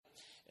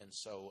And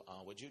so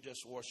would you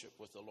just worship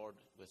with the Lord,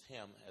 with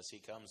him, as he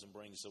comes and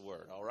brings the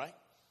word, all right?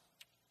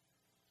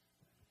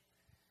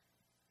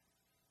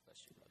 Bless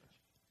you, brother.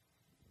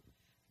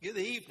 Good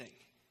evening.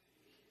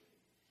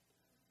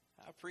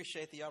 I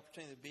appreciate the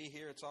opportunity to be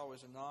here. It's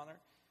always an honor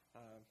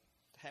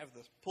to have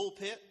the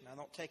pulpit, and I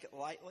don't take it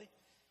lightly.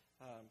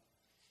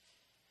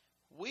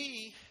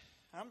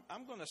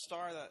 I'm going to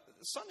start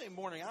Sunday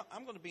morning.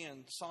 I'm going to be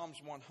in Psalms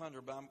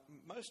 100, but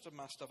most of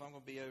my stuff I'm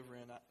going to be over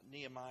in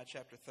Nehemiah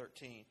chapter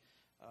 13.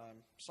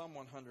 Psalm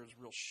 100 is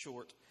real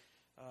short.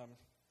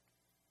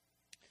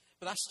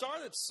 But I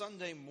started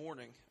Sunday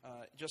morning,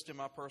 just in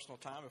my personal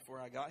time before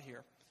I got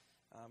here.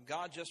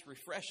 God just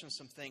refreshing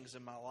some things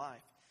in my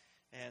life.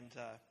 And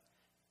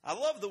I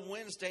love the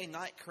Wednesday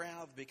night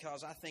crowd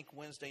because I think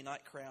Wednesday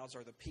night crowds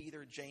are the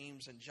Peter,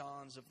 James, and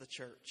Johns of the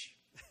church.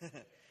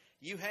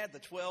 You had the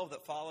 12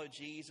 that followed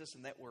Jesus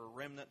and that were a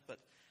remnant, but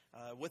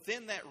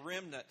within that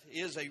remnant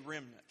is a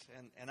remnant.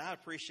 And I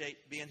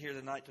appreciate being here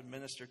tonight to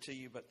minister to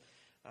you, but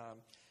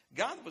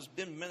God has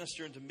been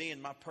ministering to me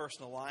in my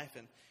personal life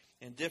and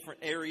in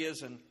different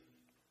areas. And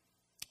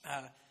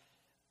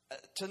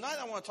tonight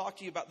I want to talk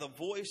to you about the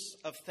voice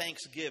of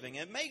thanksgiving.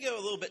 It may go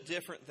a little bit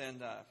different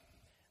than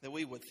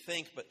we would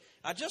think, but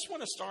I just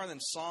want to start in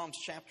Psalms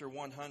chapter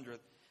 100,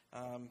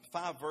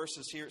 5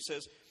 verses here. It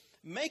says,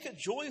 "Make a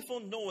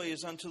joyful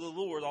noise unto the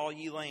Lord, all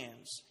ye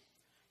lands.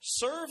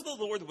 Serve the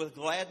Lord with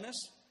gladness.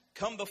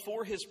 Come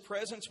before his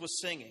presence with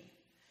singing.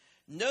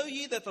 Know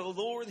ye that the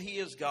Lord, he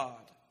is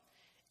God.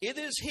 It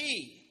is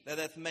he that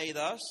hath made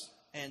us,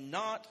 and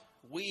not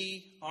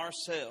we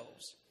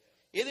ourselves.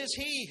 It is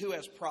he who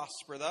has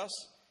prospered us,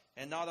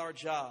 and not our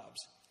jobs.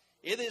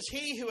 It is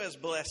he who has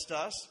blessed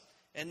us,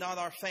 and not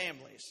our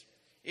families.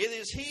 It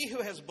is he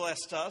who has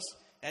blessed us,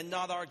 and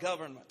not our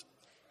government.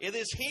 It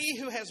is he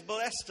who has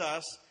blessed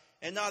us,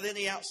 and not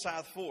any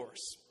outside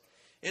force."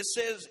 It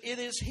says, it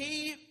is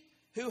he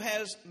who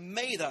has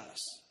made us,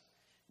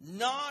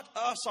 not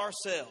us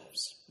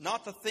ourselves,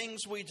 not the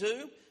things we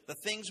do. The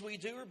things we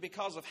do are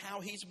because of how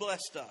he's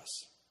blessed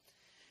us.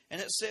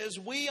 And it says,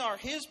 we are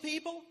his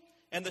people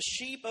and the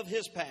sheep of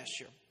his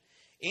pasture.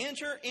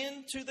 Enter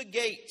into the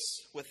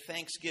gates with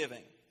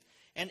thanksgiving,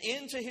 and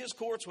into his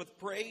courts with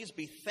praise.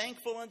 Be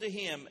thankful unto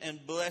him,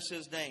 and bless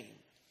his name.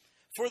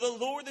 For the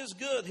Lord is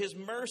good, his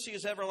mercy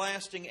is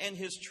everlasting, and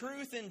his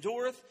truth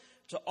endureth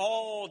to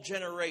all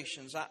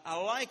generations. I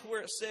like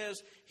where it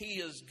says he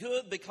is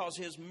good because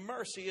his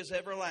mercy is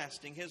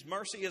everlasting. His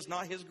mercy is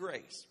not his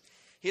grace.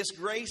 His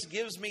grace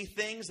gives me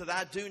things that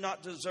I do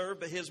not deserve,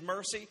 but his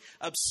mercy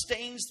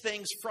abstains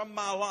things from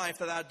my life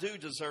that I do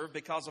deserve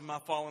because of my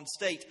fallen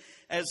state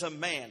as a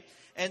man.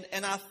 And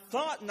I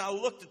thought, and I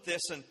looked at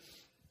this, and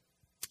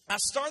I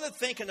started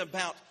thinking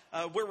about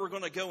where we're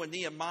going to go in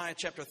Nehemiah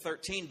chapter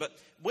 13. But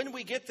when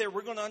we get there,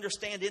 we're going to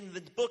understand in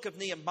the book of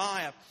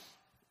Nehemiah,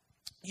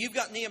 you've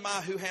got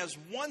Nehemiah who has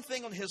one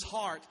thing on his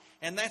heart,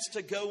 and that's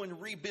to go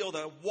and rebuild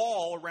a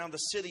wall around the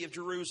city of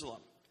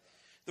Jerusalem.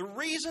 The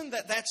reason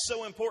that that's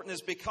so important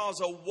is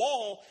because a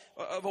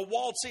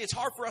walled city, it's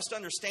hard for us to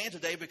understand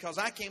today because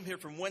I came here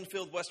from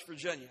Winfield, West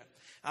Virginia.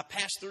 I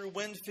passed through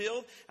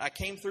Winfield. I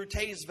came through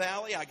Taze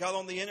Valley. I got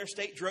on the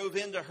interstate, drove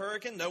into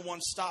Hurricane. No one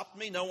stopped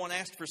me. No one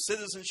asked for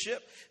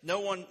citizenship.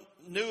 No one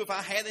knew if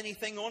I had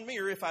anything on me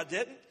or if I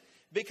didn't,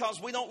 because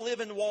we don't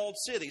live in walled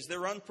cities.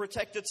 They're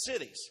unprotected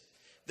cities.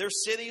 They're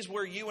cities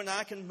where you and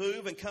I can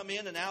move and come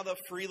in and out of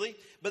freely.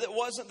 But it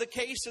wasn't the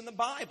case in the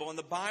Bible. In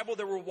the Bible,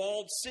 there were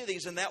walled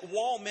cities, and that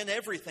wall meant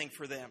everything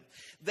for them.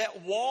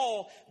 That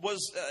wall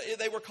was,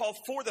 they were called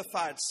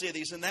fortified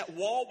cities, and that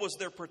wall was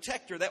their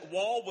protector. That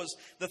wall was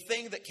the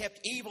thing that kept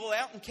evil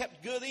out and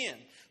kept good in.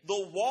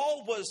 The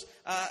wall was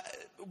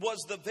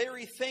the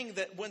very thing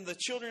that when the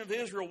children of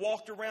Israel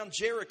walked around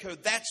Jericho,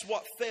 that's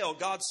what fell.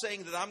 God's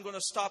saying that I'm going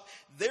to stop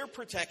their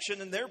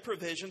protection and their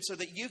provision so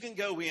that you can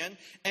go in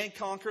and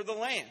conquer the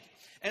land.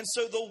 And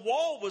so the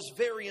wall was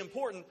very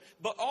important,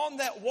 but on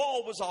that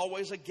wall was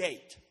always a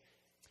gate.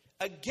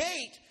 A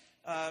gate,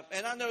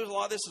 and I know a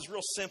lot of this is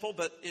real simple,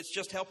 but it's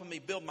just helping me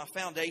build my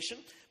foundation.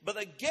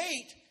 But a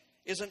gate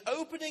is an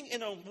opening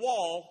in a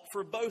wall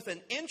for both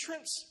an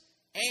entrance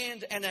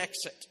and an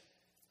exit.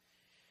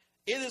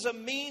 It is a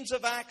means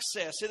of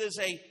access. It is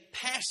a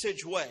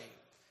passageway.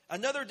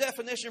 Another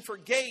definition for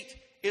gate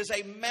is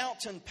a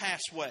mountain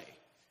passway.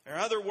 In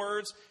other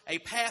words, a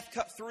path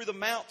cut through the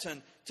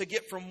mountain to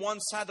get from one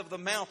side of the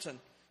mountain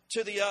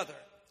to the other.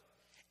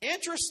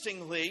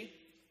 Interestingly,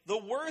 the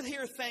word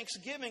here,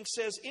 thanksgiving,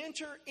 says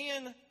enter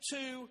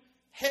into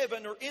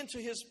heaven or into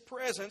his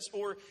presence,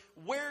 or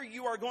where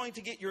you are going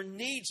to get your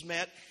needs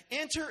met.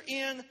 Enter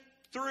in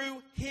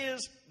through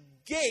his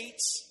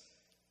gates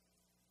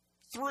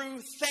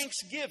through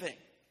thanksgiving.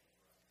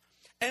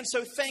 And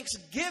so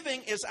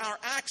thanksgiving is our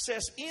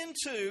access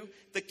into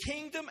the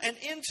kingdom and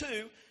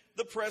into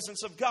the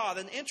presence of God.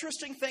 An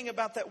interesting thing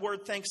about that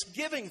word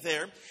thanksgiving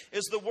there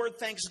is the word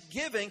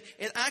thanksgiving,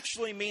 it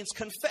actually means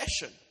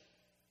confession.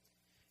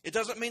 It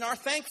doesn't mean our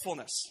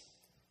thankfulness.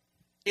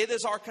 It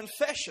is our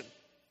confession.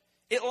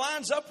 It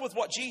lines up with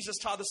what Jesus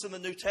taught us in the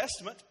New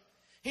Testament.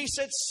 He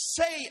said,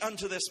 say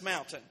unto this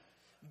mountain,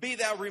 be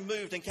thou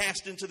removed and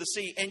cast into the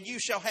sea, and you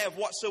shall have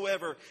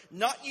whatsoever,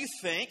 not you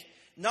think,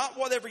 not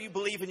whatever you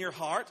believe in your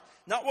heart,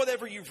 not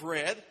whatever you've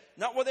read,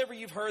 not whatever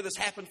you've heard that's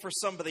happened for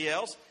somebody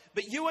else,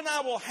 but you and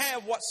I will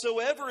have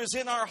whatsoever is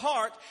in our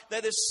heart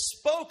that is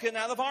spoken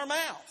out of our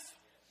mouth.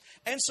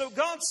 And so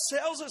God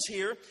tells us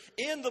here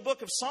in the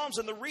book of Psalms,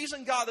 and the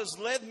reason God has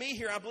led me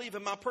here, I believe,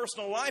 in my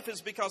personal life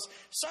is because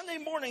Sunday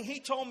morning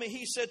He told me,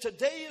 He said,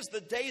 today is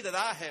the day that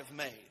I have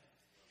made,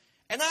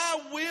 and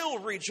I will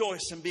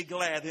rejoice and be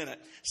glad in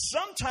it.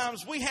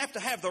 Sometimes we have to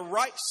have the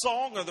right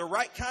song or the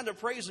right kind of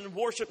praise and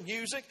worship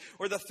music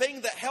or the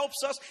thing that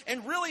helps us.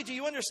 And really, do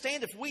you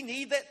understand, if we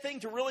need that thing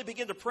to really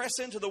begin to press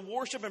into the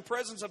worship and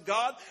presence of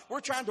God,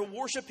 we're trying to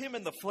worship Him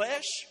in the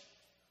flesh?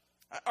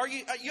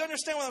 You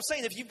understand what I'm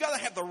saying? If you've got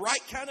to have the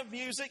right kind of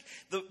music,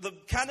 the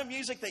kind of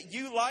music that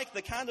you like,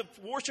 the kind of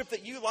worship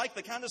that you like,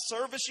 the kind of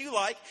service you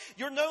like,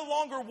 you're no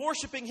longer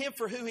worshiping Him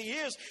for who He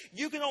is.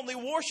 You can only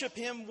worship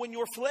Him when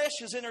your flesh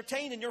is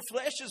entertained and your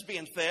flesh is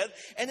being fed,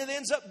 and it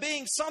ends up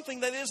being something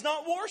that is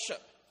not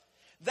worship.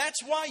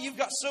 That's why you've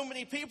got so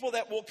many people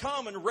that will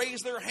come and raise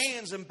their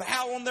hands and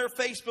bow on their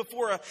face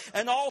before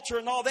an altar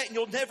and all that, and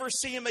you'll never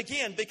see them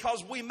again,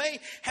 because we may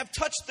have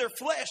touched their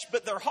flesh,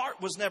 but their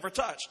heart was never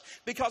touched.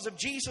 Because if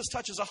Jesus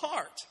touches a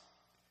heart,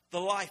 the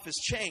life is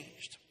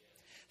changed.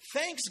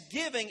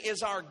 Thanksgiving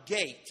is our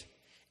gate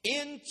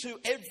into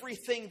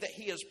everything that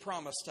He has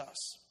promised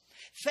us.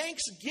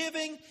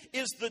 Thanksgiving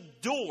is the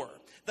door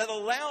that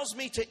allows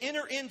me to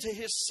enter into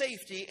His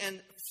safety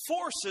and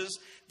forces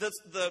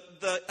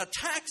the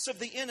attacks of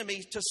the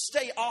enemy to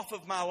stay off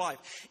of my life.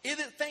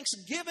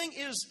 Thanksgiving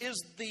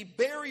is the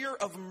barrier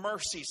of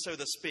mercy, so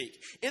to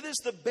speak. It is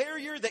the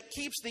barrier that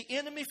keeps the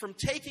enemy from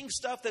taking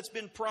stuff that's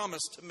been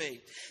promised to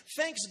me.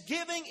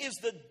 Thanksgiving is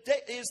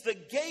the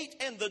gate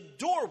and the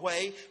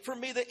doorway for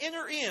me to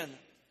enter in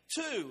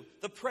to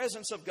the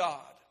presence of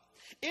God.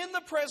 In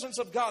the presence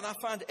of God, I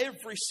find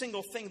every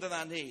single thing that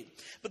I need.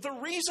 But the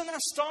reason I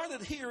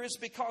started here is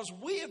because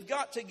we have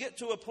got to get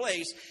to a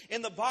place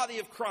in the body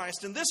of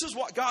Christ. And this is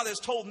what God has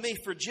told me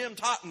for Jim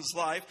Totten's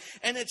life.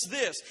 And it's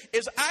this,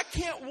 is I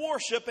can't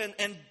worship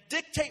and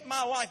dictate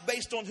my life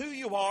based on who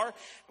you are,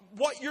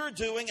 what you're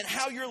doing, and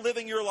how you're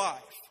living your life.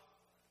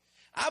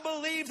 I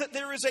believe that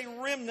there is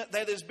a remnant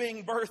that is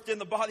being birthed in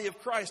the body of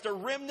Christ, a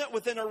remnant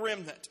within a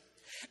remnant.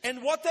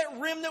 And what that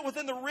remnant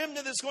within the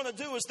remnant is going to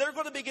do is they're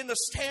going to begin to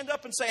stand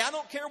up and say, I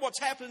don't care what's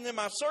happening in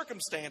my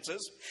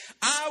circumstances.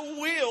 I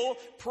will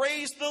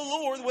praise the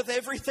Lord with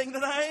everything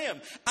that I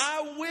am.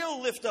 I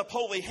will lift up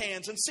holy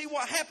hands. And see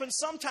what happens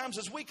sometimes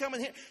as we come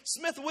in here.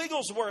 Smith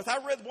Wigglesworth,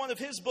 I read one of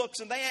his books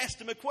and they asked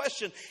him a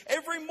question.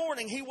 Every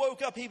morning he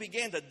woke up, he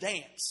began to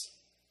dance.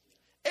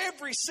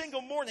 Every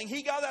single morning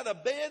he got out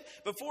of bed,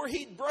 before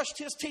he brushed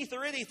his teeth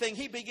or anything,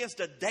 he begins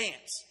to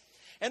dance.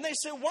 And they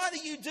said, why do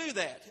you do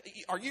that?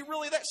 Are you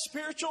really that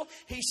spiritual?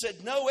 He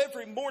said, no,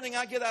 every morning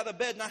I get out of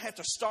bed and I have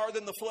to start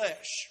in the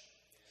flesh.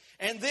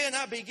 And then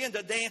I begin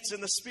to dance in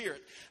the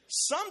Spirit.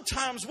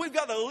 Sometimes we've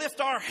got to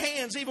lift our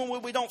hands even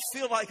when we don't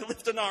feel like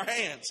lifting our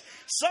hands.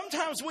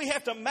 Sometimes we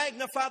have to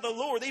magnify the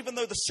Lord even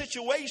though the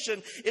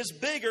situation is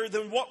bigger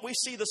than what we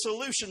see the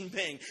solution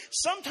being.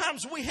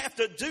 Sometimes we have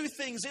to do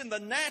things in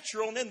the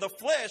natural and in the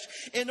flesh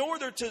in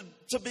order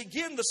to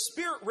begin the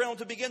spirit realm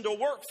to begin to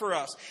work for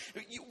us.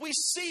 We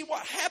see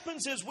what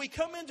happens is we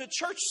come into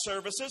church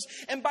services,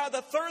 and by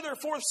the third or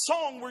fourth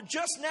song, we're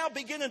just now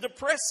beginning to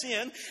press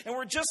in, and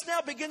we're just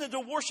now beginning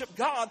to worship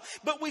God.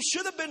 But we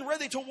should have been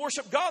ready to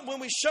worship God when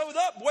we showed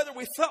up, whether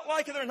we felt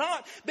like it or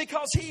not,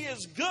 because He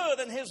is good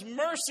and His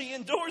mercy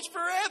endures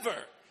forever.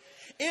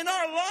 In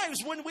our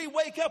lives, when we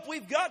wake up,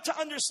 we've got to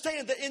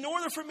understand that in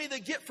order for me to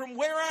get from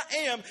where I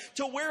am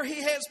to where He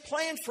has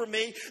planned for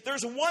me,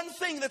 there's one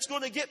thing that's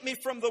going to get me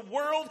from the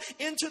world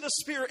into the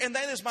Spirit, and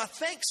that is my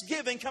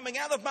thanksgiving coming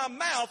out of my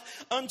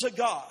mouth unto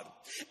God.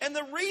 And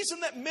the reason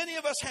that many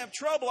of us have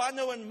trouble, I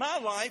know in my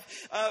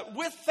life,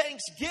 with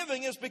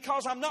thanksgiving is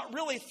because I'm not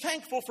really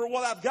thankful for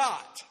what I've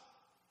got.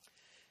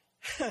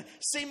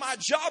 See, my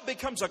job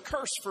becomes a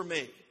curse for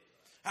me.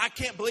 I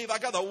can't believe I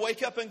got to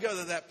wake up and go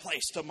to that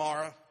place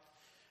tomorrow.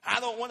 I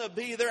don't want to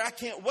be there. I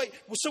can't wait.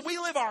 So we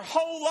live our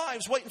whole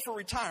lives waiting for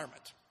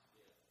retirement.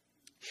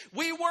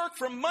 We work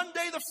from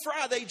Monday to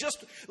Friday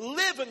just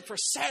living for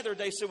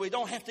Saturday so we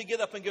don't have to get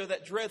up and go to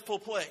that dreadful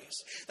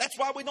place. That's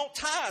why we don't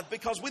tithe,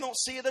 because we don't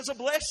see it as a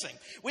blessing.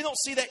 We don't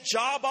see that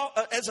job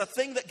as a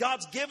thing that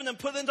God's given and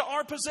put into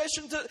our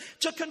possession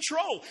to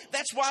control.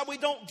 That's why we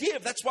don't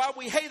give. That's why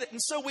we hate it.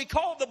 And so we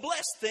call the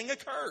blessed thing a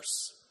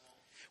curse.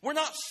 We're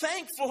not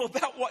thankful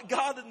about what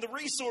God and the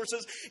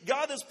resources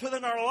God has put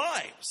in our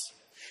lives.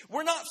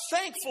 We're not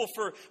thankful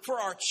for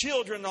our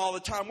children all the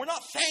time. We're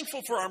not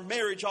thankful for our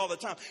marriage all the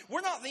time.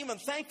 We're not even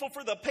thankful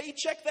for the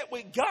paycheck that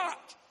we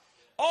got.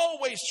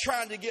 Always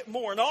trying to get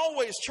more and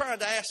always trying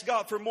to ask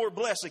God for more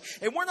blessing.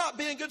 And we're not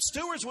being good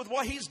stewards with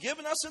what He's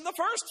given us in the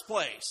first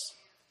place.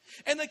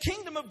 And the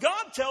kingdom of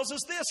God tells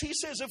us this. He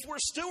says, if we're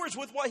stewards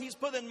with what He's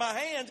put in my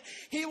hand,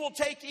 He will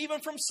take even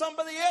from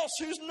somebody else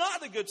who's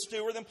not a good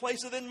steward and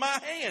place it in my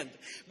hand.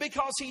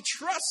 Because He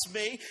trusts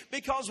me,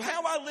 because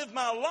how I live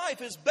my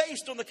life is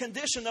based on the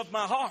condition of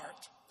my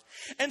heart.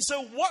 And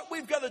so what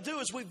we've got to do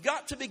is we've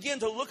got to begin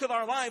to look at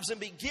our lives and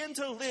begin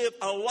to live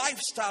a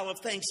lifestyle of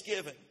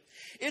thanksgiving.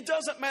 It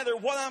doesn't matter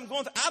what I'm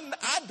going through.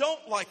 I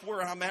don't like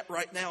where I'm at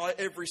right now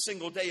every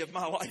single day of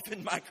my life,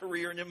 in my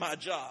career and in my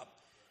job.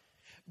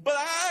 But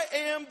I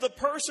am the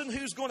person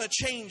who's going to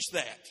change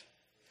that.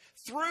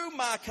 Through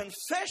my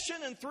confession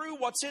and through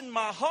what's in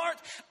my heart,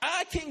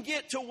 I can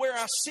get to where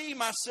I see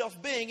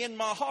myself being in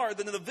my heart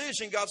and in the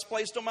vision God's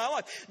placed on my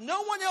life.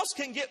 No one else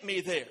can get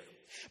me there.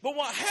 But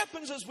what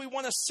happens is we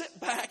want to sit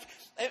back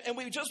and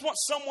we just want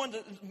someone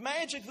to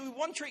magically, we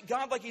want to treat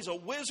God like He's a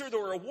wizard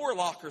or a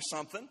warlock or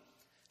something.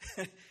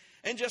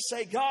 And just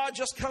say, God,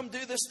 just come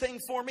do this thing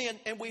for me.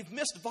 And we've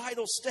missed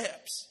vital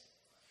steps.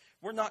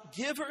 We're not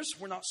givers,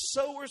 we're not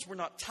sowers, we're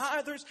not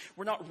tithers,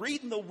 we're not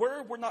reading the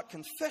Word, we're not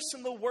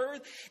confessing the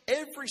Word.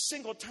 Every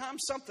single time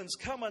something's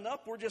coming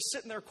up, we're just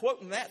sitting there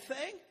quoting that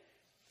thing,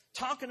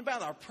 talking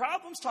about our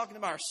problems, talking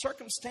about our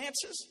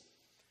circumstances.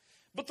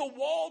 But the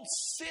walled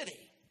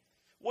city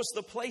was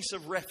the place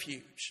of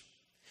refuge.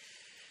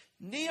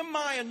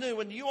 Nehemiah knew,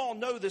 and you all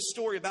know this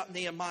story about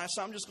Nehemiah,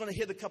 so I'm just going to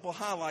hit a couple of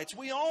highlights.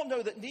 We all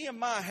know that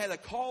Nehemiah had a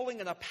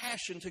calling and a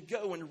passion to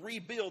go and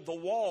rebuild the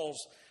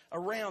walls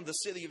around the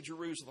city of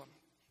Jerusalem.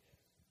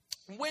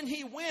 When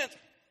he went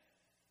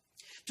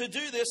to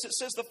do this, it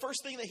says the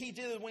first thing that he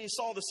did when he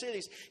saw the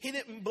cities, he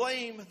didn't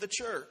blame the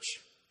church.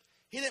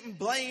 He didn't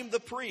blame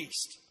the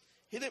priest.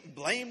 He didn't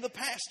blame the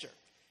pastor.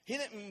 He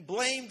didn't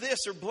blame this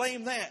or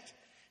blame that.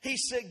 He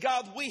said,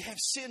 God, we have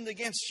sinned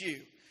against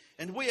you.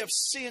 And we have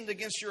sinned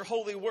against your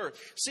holy word.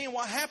 Seeing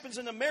what happens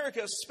in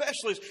America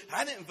especially is,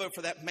 I didn't vote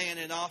for that man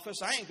in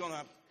office. I ain't going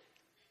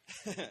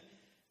to...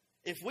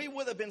 If we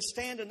would have been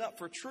standing up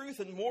for truth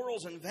and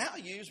morals and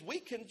values,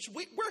 we're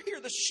here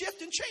to shift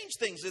and change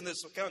things in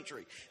this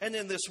country and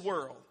in this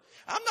world.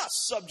 I'm not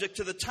subject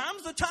to the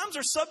times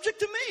are subject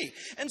to me.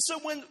 And so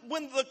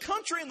when the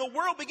country and the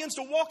world begins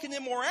to walk in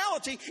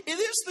immorality, it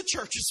is the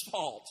church's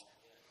fault.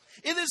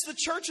 It is the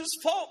church's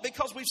fault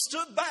because we've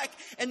stood back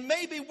and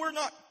maybe we're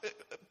not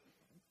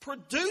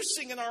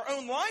producing in our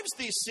own lives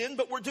these sins,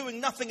 but we're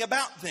doing nothing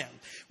about them.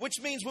 Which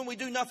means when we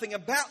do nothing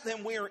about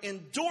them, we are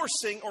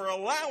endorsing or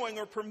allowing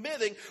or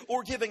permitting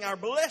or giving our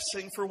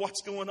blessing for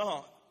what's going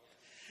on.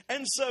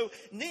 And so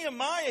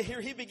Nehemiah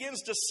here, he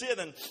begins to sit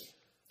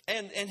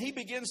and he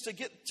begins to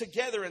get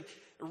together and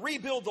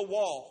rebuild the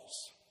walls.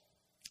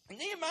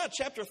 Nehemiah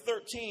chapter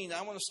 13,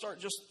 I want to start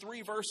just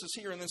 3 verses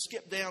here and then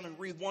skip down and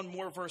read one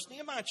more verse.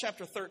 Nehemiah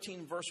chapter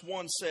 13 verse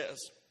 1 says,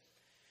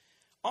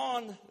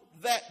 on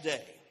that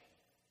day,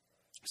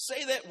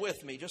 say that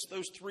with me, just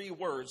those 3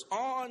 words.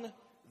 On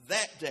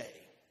that day,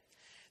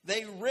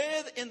 they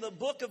read in the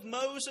book of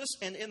Moses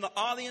and in the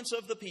audience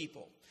of the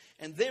people.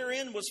 And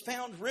therein was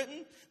found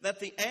written that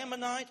the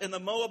Ammonite and the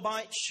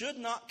Moabite should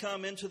not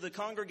come into the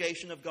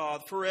congregation of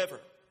God forever.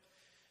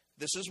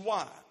 This is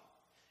why.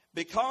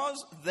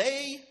 Because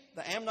they,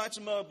 the Ammonites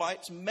and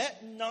Moabites,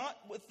 met not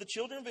with the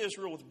children of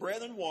Israel with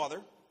bread and water,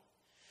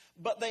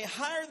 but they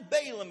hired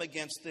Balaam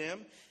against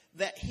them,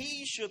 that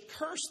he should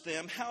curse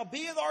them.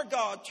 Howbeit our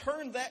God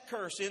turned that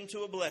curse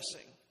into a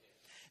blessing.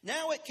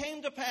 Now it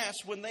came to pass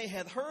when they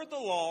had heard the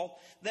law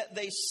that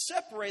they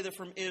separated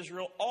from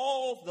Israel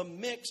all the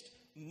mixed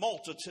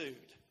multitude.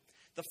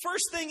 The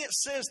first thing it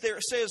says there,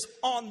 it says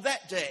on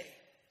that day.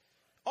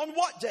 On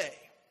what day?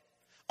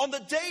 On the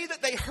day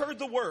that they heard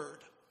the word.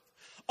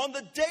 On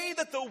the day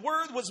that the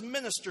word was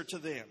ministered to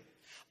them.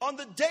 On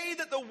the day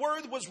that the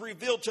word was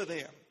revealed to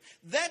them.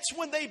 That's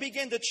when they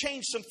begin to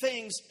change some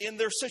things in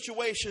their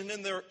situation,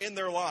 in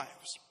their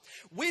lives.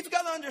 We've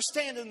got to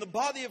understand in the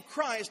body of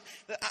Christ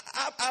that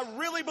I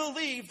really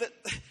believe that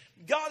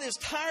God is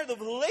tired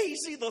of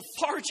lazy,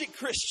 lethargic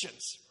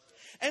Christians.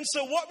 And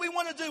so what we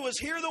want to do is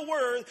hear the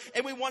word,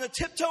 and we want to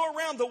tiptoe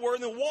around the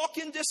word and walk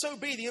in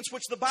disobedience,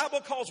 which the Bible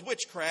calls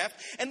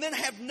witchcraft, and then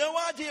have no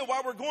idea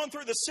why we're going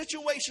through the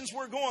situations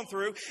we're going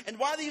through, and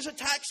why these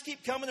attacks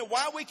keep coming, and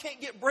why we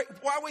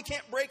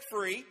can't break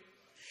free.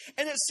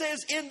 And it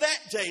says in that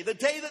day, the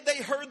day that they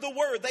heard the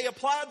word, they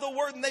applied the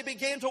word and they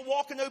began to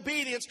walk in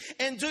obedience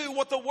and do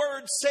what the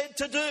word said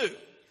to do.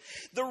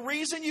 The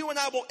reason you and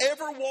I will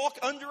ever walk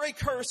under a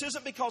curse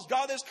isn't because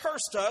God has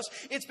cursed us.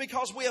 It's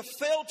because we have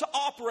failed to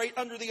operate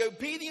under the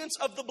obedience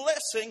of the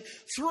blessing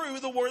through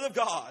the word of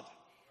God.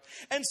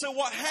 And so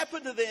what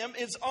happened to them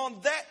is on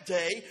that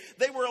day,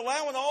 they were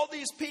allowing all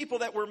these people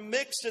that were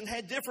mixed and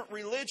had different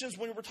religions.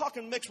 When we're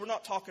talking mixed, we're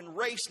not talking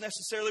race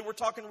necessarily. We're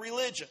talking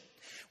religion.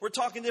 We're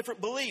talking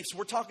different beliefs.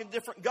 We're talking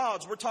different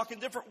gods. We're talking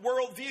different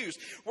worldviews.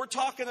 We're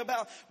talking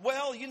about,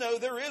 well, you know,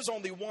 there is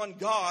only one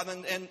God.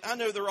 And I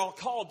know they're all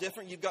called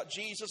different. You've got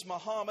Jesus,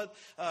 Muhammad,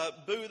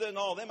 Buddha, and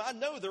all of them. I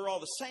know they're all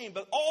the same.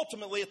 But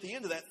ultimately, at the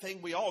end of that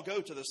thing, we all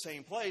go to the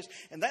same place.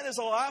 And that is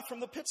a lie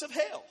from the pits of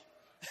hell.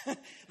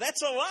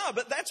 That's a lie,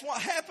 but that's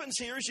what happens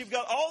here is you've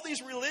got all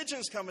these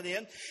religions coming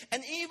in,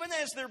 and even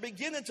as they're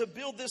beginning to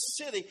build this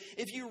city,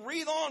 if you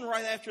read on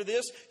right after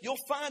this, you'll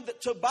find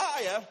that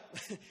Tobiah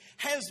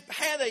has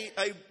had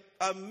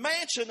a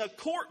mansion, a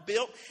court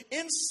built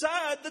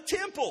inside the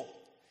temple.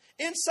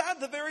 Inside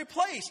the very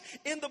place.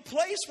 In the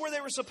place where they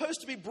were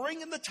supposed to be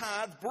bringing the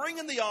tithe,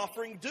 bringing the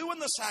offering, doing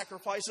the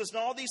sacrifices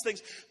and all these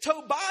things.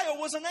 Tobiah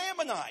was an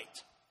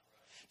Ammonite.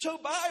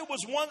 Tobiah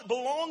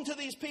belonged to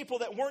these people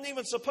that weren't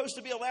even supposed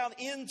to be allowed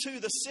into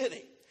the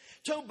city.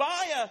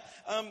 Tobiah,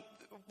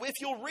 if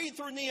you'll read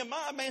through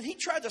Nehemiah, man, he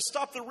tried to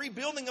stop the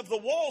rebuilding of the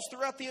walls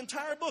throughout the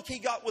entire book. He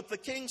got with the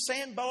king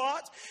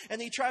Sanballat,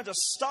 and he tried to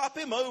stop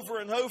him over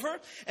and over.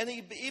 And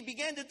he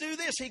began to do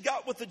this. He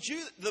got with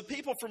the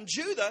people from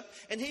Judah,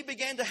 and he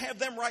began to have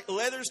them write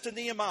letters to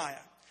Nehemiah,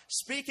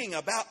 speaking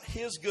about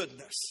his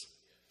goodness.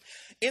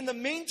 In the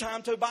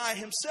meantime, Tobiah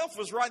himself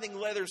was writing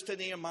letters to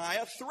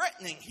Nehemiah,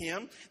 threatening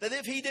him that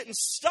if he didn't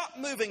stop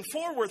moving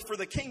forward for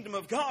the kingdom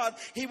of God,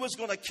 he was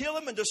going to kill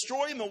him and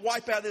destroy him and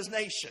wipe out his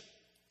nation.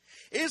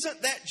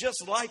 Isn't that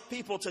just like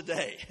people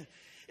today?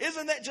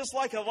 Isn't that just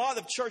like a lot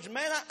of church?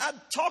 Man, I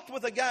talked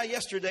with a guy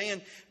yesterday,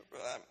 and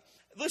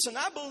listen,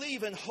 I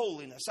believe in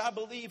holiness. I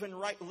believe in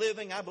right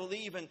living. I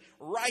believe in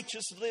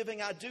righteous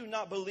living. I do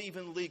not believe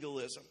in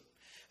legalism.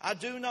 I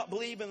do not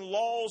believe in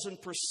laws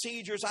and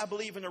procedures. I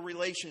believe in a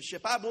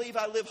relationship. I believe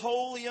I live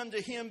holy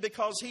unto Him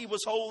because He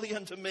was holy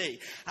unto me.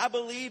 I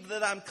believe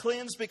that I'm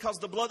cleansed because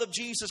the blood of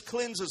Jesus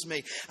cleanses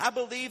me. I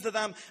believe that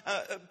I'm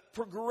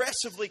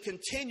progressively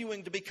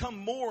continuing to become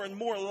more and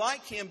more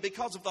like Him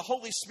because of the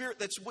Holy Spirit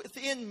that's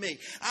within me.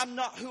 I'm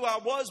not who I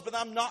was, but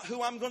I'm not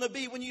who I'm going to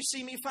be when you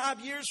see me 5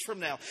 years from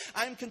now.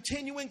 I'm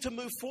continuing to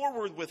move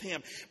forward with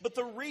Him. But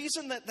the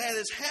reason that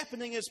is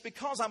happening is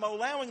because I'm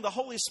allowing the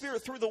Holy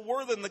Spirit through the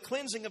Word and the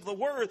cleansing of the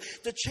Word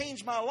to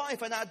change my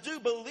life. And I do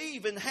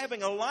believe in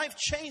having a life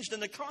changed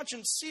and a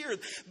conscience seared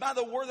by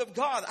the Word of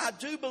God. I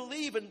do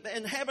believe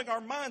in having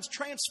our minds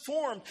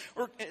transformed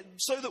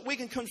so that we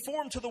can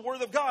conform to the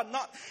Word of God.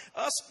 Not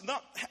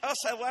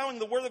us allowing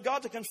the Word of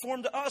God to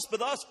conform to us,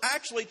 but us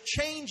actually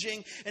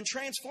changing and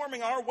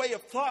transforming our way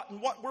of thought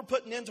and what we're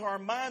putting into our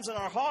minds and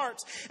our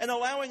hearts and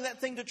allowing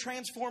that thing to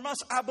transform us.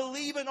 I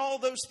believe in all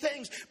those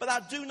things, but I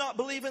do not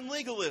believe in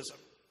legalism.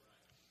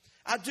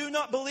 I do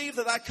not believe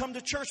that I come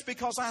to church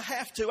because I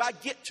have to. I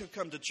get to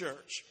come to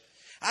church.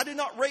 I do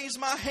not raise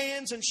my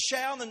hands and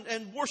shout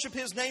and worship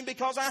His name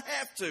because I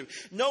have to.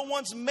 No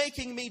one's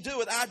making me do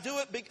it. I do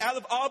it out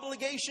of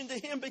obligation to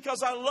Him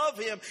because I love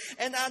Him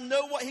and I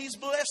know what He's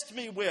blessed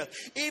me with.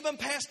 Even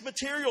past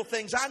material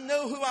things. I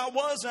know who I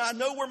was and I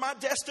know where my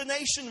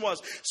destination was.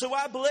 So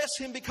I bless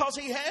Him because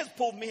He has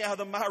pulled me out of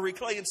the miry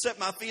clay and set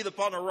my feet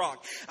upon a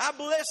rock. I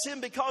bless Him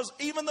because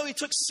even though He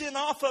took sin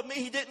off of me,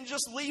 He didn't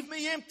just leave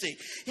me empty.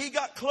 He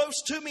got close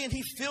to me and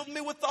He filled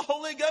me with the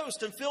Holy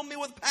Ghost and filled me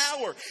with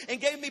power and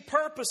gave me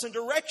purpose and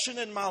direction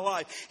in my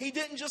life. He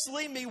didn't just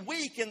leave me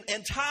weak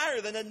and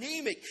tired and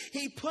anemic.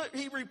 He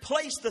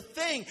replaced the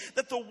thing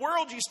that the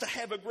world used to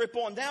have a grip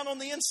on down on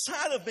the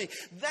inside of me.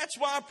 That's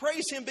why I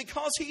praise Him,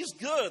 because He's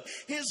good.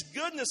 His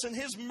goodness and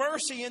His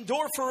mercy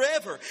endure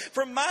forever.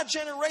 From my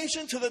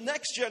generation to the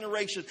next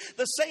generation.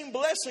 The same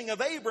blessing of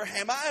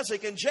Abraham,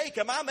 Isaac, and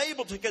Jacob I'm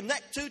able to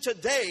connect to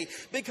today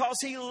because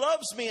He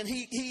loves me and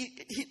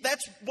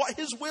that's what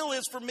His will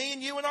is for me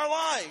and you in our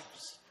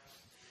lives.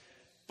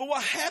 But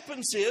what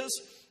happens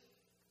is,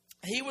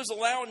 he was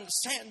allowing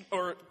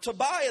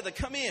Tobiah to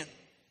come in.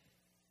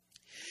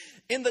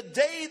 In the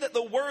day that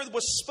the word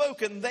was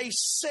spoken, they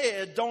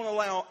said, don't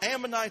allow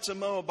Ammonites and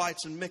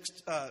Moabites and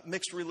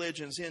mixed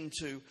religions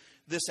into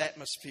this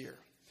atmosphere.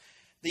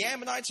 The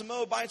Ammonites and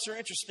Moabites are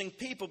interesting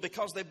people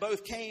because they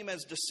both came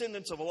as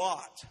descendants of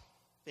Lot.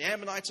 The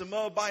Ammonites and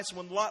Moabites,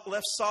 when Lot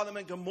left Sodom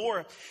and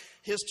Gomorrah,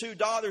 his two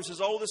daughters,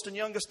 his oldest and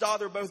youngest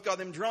daughter, both got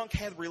him drunk,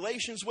 had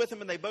relations with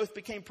him, and they both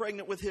became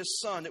pregnant with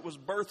his son. It was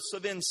births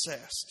of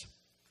incest.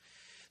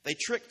 They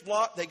tricked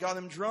Lot, they got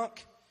him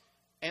drunk,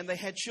 and they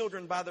had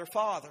children by their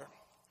father.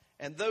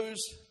 And those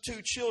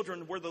two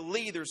children were the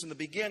leaders and the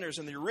beginners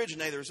and the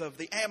originators of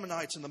the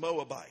Ammonites and the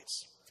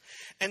Moabites.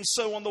 And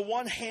so on the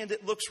one hand,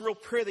 it looks real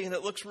pretty and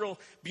it looks real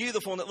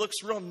beautiful and it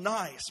looks real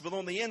nice. But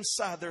on the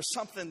inside, there's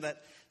something that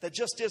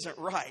just isn't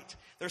right.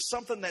 There's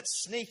something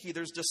that's sneaky.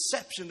 There's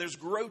deception. There's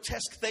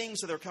grotesque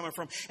things that are coming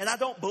from. And I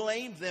don't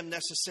blame them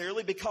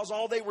necessarily, because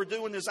all they were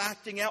doing is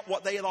acting out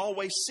what they had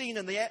always seen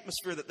in the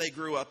atmosphere that they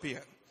grew up in.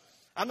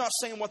 I'm not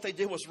saying what they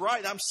did was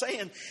right. I'm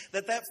saying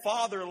that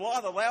father,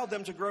 Lot, allowed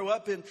them to grow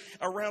up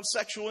around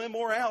sexual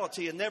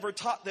immorality and never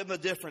taught them the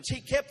difference.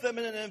 He kept them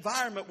in an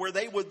environment where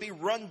they would be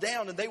run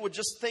down and they would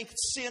just think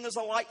sin is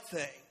a light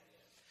thing.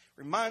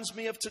 Reminds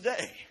me of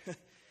today.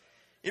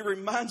 It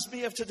reminds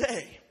me of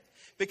today.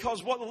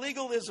 Because what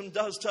legalism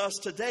does to us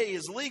today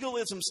is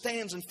legalism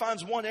stands and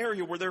finds one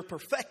area where they're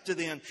perfected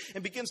in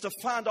and begins to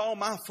find all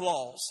my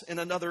flaws in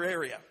another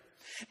area.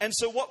 And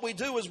so what we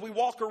do is we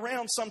walk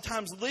around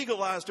sometimes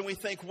legalized and we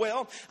think,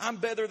 well, I'm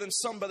better than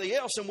somebody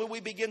else. And when we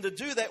begin to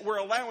do that, we're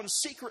allowing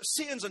secret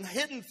sins and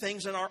hidden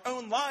things in our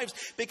own lives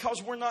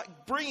because we're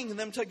not bringing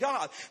them to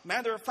God.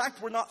 Matter of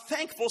fact, we're not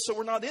thankful, so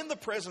we're not in the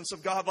presence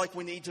of God like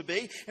we need to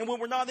be. And when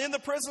we're not in the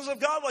presence of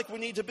God like we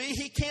need to be,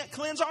 He can't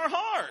cleanse our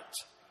heart.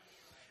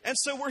 And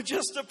so we're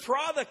just a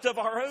product of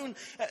our own.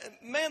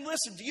 Man,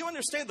 listen, do you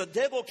understand the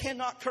devil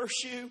cannot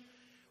curse you?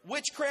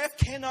 Witchcraft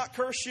cannot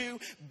curse you.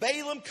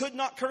 Balaam could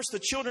not curse the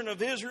children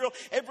of Israel.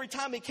 Every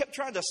time he kept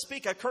trying to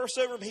speak a curse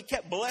over them, he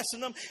kept blessing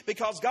them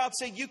because God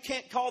said, you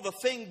can't call the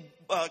thing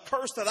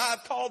cursed that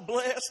I've called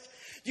blessed.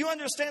 Do you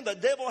understand the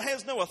devil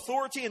has no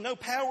authority and no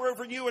power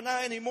over you and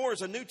I anymore as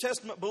a New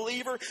Testament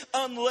believer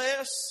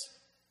unless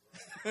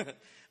I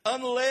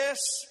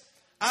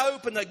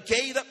open a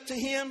gate up to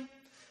him?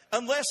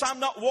 Unless I'm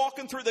not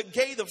walking through the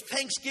gate of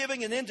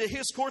thanksgiving and into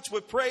His courts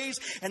with praise,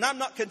 and I'm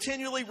not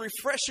continually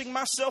refreshing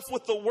myself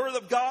with the Word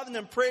of God and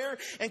in prayer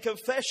and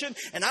confession,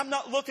 and I'm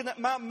not looking at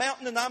my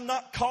mountain and I'm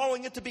not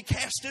calling it to be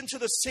cast into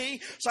the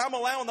sea, so I'm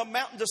allowing the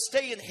mountain to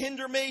stay and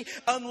hinder me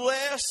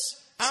unless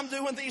I'm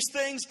doing these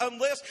things,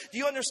 unless, do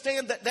you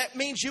understand that that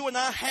means you and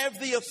I have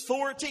the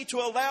authority to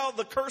allow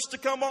the curse to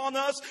come on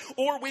us,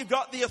 or we've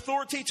got the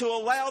authority to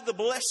allow the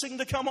blessing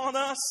to come on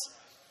us?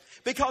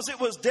 Because it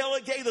was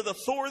delegated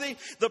authority.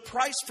 The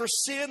price for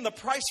sin, the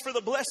price for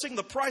the blessing,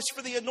 the price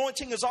for the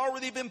anointing has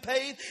already been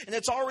paid, and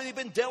it's already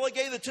been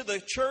delegated to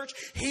the church.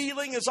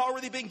 Healing has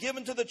already been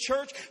given to the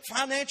church.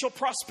 Financial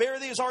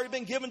prosperity has already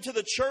been given to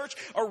the church.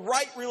 A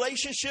right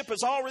relationship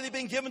has already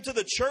been given to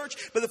the church.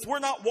 But if we're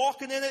not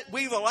walking in it,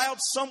 we've allowed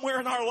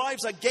somewhere in our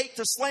lives a gate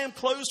to slam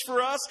closed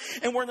for us,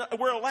 and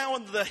we're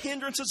allowing the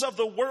hindrances of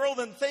the world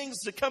and things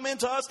to come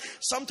into us.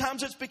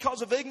 Sometimes it's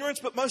because of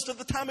ignorance, but most of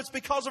the time it's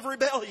because of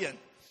rebellion.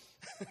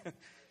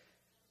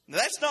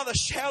 That's not a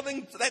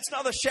shouting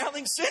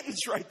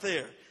sentence right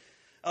there.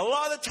 A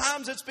lot of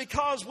times it's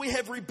because we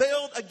have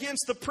rebelled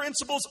against the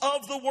principles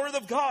of the Word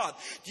of God.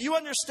 Do you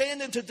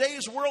understand in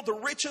today's world the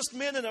richest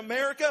men in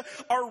America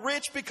are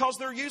rich because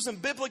they're using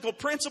biblical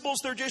principles?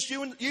 They're just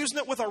using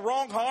it with a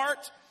wrong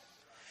heart.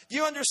 Do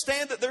you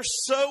understand that they're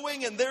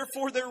sowing and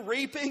therefore they're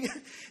reaping?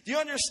 Do you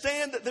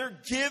understand that they're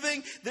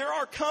giving? There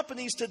are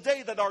companies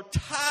today that are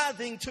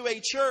tithing to a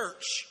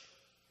church.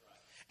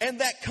 And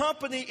that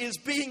company is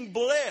being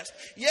blessed.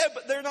 Yeah,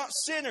 but they're not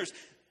sinners.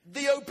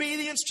 The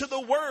obedience to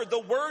the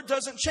Word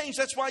doesn't change.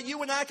 That's why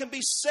you and I can be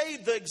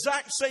saved the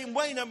exact same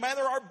way, no matter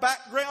our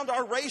background,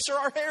 our race, or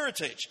our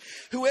heritage.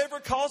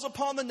 Whoever calls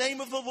upon the name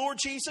of the Lord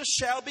Jesus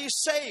shall be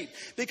saved.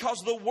 Because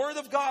the Word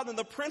of God and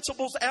the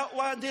principles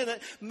outlined in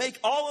it make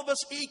all of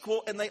us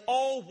equal, and they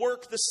all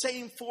work the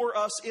same for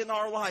us in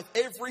our life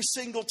every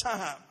single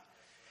time.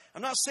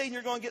 I'm not saying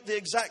you're going to get the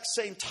exact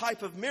same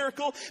type of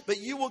miracle,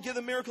 but you will get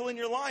a miracle in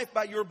your life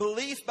by your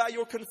belief, by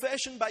your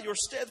confession, by your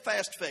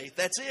steadfast faith.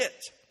 That's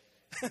it.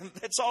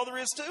 That's all there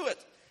is to it.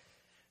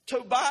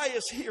 Tobiah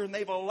is here, and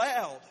they've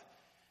allowed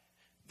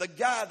the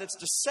guy that's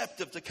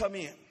deceptive to come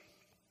in.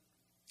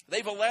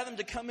 They've allowed him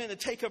to come in and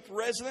take up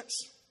residence.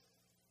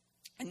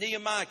 And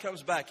Nehemiah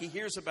comes back. He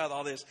hears about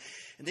all this.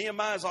 And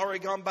Nehemiah's already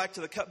gone back to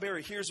the cupbearer.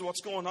 He hears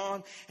what's going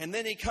on. And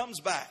then he comes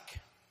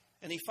back,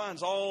 and he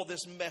finds all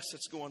this mess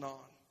that's going on.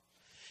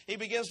 He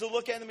begins to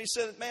look at them. He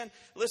said, man,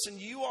 listen,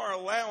 you are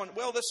allowing...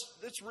 Well,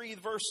 let's read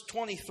verse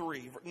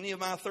 23.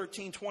 Nehemiah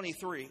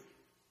 13:23.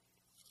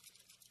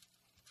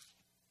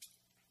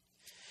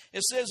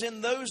 It says,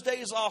 in those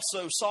days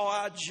also saw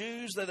I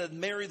Jews that had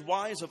married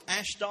wives of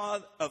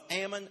Ashdod, of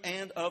Ammon,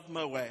 and of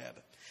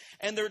Moab.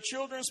 And their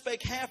children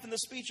spake half in the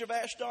speech of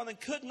Ashdod, and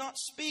could not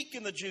speak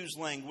in the Jews'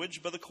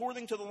 language, but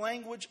according to the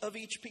language of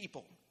each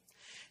people.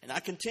 And I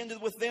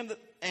contended with them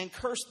and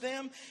cursed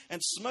them,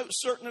 and smote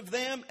certain of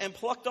them, and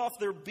plucked off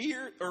their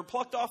beard, or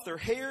plucked off their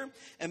hair,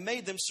 and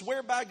made them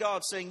swear by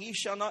God, saying, ye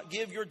shall not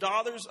give your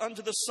daughters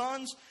unto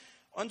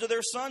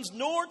their sons,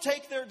 nor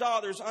take their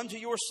daughters unto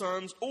your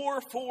sons,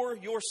 or for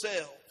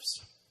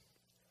yourselves.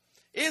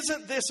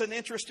 Isn't this an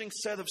interesting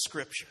set of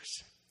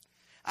scriptures?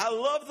 I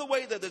love the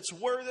way that it's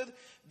worded,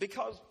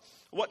 because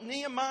what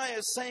Nehemiah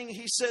is saying,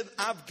 he said,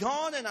 I've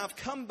gone and I've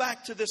come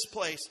back to this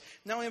place.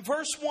 Now in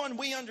verse 1,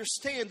 we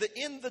understand that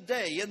in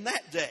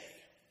that day,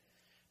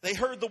 they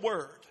heard the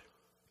word.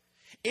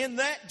 In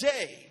that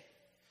day,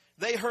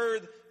 they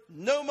heard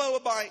no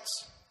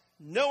Moabites,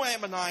 no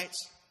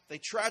Ammonites. They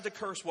tried to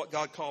curse what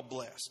God called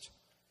blessed.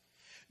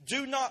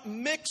 Do not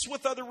mix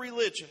with other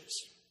religions.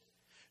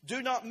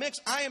 Do not mix.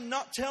 I am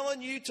not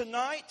telling you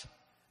tonight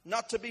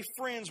not to be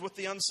friends with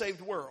the unsaved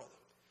world.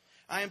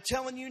 I am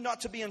telling you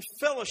not to be in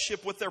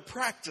fellowship with their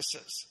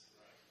practices.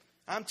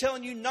 I'm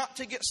telling you not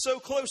to get so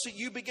close that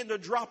you begin to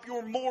drop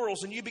your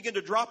morals and you begin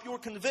to drop your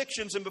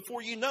convictions. And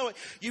before you know it,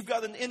 you've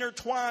got an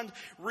intertwined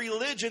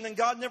religion. And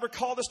God never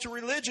called us to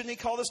religion. He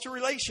called us to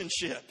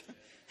relationship.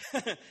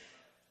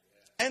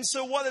 And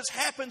so what has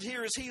happened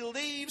here is he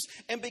leaves.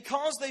 And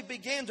because they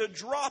began to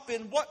drop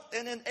in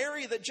an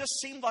area that just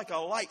seemed like a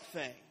light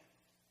thing.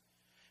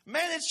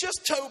 Man, it's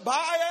just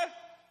Tobiah.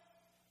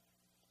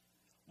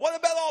 What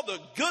about all the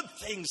good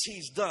things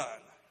he's done?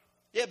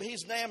 Yeah, but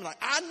he's an Ammonite.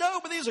 I know,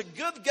 but he's a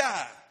good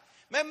guy.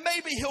 Man,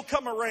 maybe he'll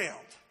come around.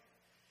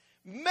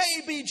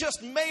 Maybe,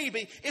 just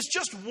maybe. It's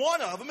just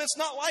one of them. It's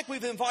not like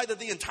we've invited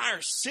the entire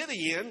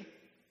city in.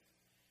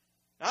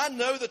 I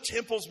know the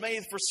temple's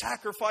made for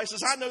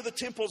sacrifices. I know the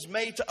temple's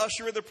made to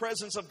usher in the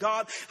presence of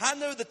God. I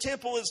know the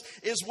temple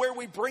is where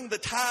we bring the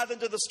tithe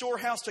into the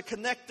storehouse to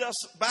connect us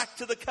back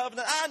to the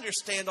covenant. I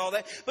understand all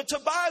that. But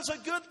Tobiah's a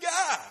good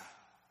guy.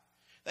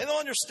 They don't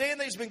understand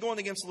that he's been going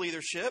against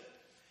leadership.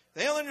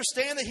 They don't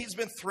understand that he's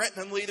been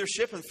threatening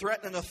leadership and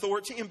threatening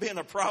authority and being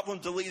a problem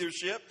to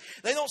leadership.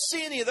 They don't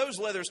see any of those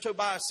letters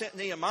Tobiah sent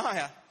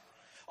Nehemiah.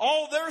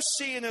 All they're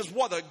seeing is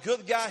what a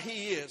good guy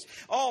he is.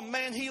 Oh,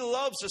 man, he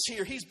loves us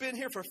here. He's been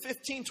here for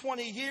 15,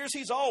 20 years.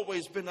 He's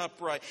always been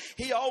upright.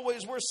 He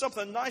always wears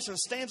something nice and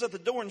stands at the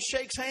door and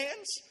shakes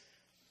hands.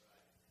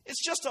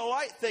 It's just a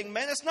light thing,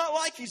 man. It's not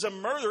like he's a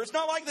murderer. It's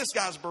not like this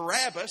guy's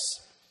Barabbas.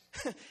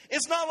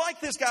 It's not like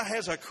this guy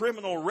has a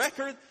criminal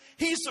record.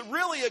 He's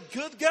really a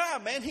good guy,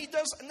 man. He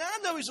does. Now,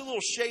 I know he's a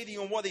little shady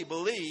on what he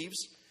believes.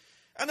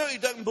 I know he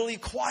doesn't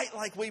believe quite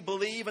like we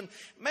believe. And,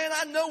 man,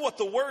 I know what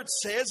the Word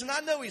says. And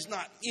I know he's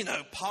not,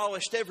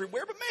 polished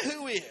everywhere. But, man,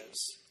 who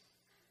is?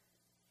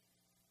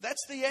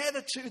 That's the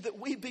attitude that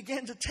we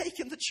begin to take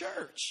in the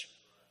church.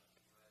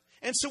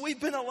 And so we've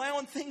been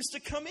allowing things to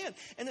come in.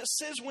 And it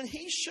says when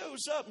he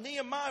shows up,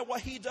 Nehemiah,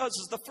 what he does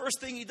is the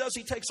first thing he does,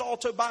 he takes all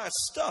Tobiah's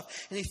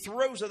stuff and he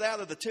throws it out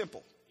of the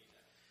temple.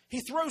 He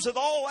throws it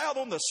all out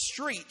on the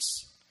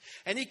streets.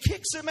 And he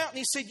kicks him out and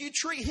he said, you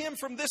treat him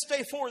from this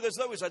day forward as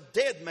though he's a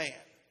dead man.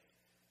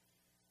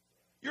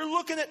 You're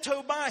looking at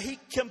Tobiah. He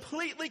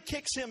completely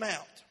kicks him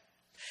out.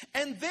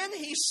 And then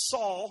he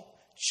saw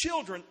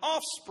children,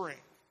 offspring,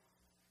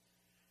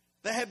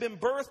 that had been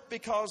birthed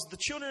because the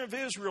children of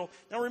Israel.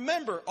 Now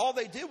remember, all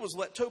they did was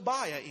let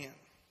Tobiah in.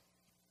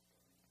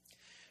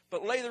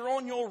 But later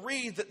on you'll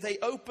read that they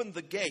opened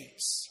the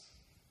gates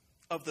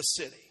of the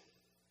city.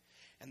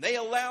 And they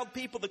allowed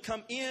people to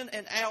come in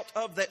and out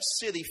of that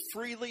city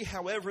freely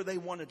however they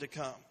wanted to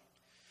come.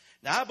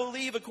 Now I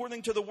believe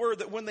according to the Word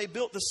that when they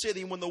built the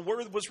city, when the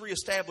Word was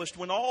reestablished,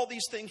 when all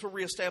these things were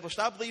reestablished,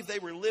 I believe they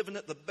were living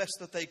it the best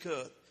that they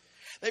could.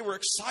 They were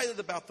excited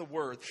about the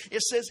Word.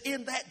 It says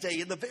in that day,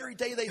 in the very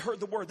day they heard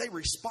the Word, they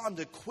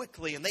responded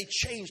quickly and they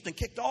changed and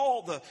kicked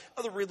all the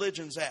other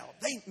religions out.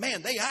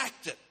 They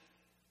acted.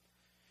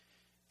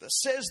 It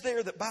says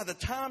there that by the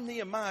time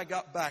Nehemiah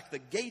got back, the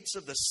gates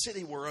of the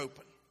city were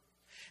open.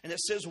 And it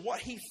says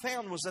what he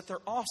found was that their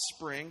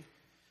offspring,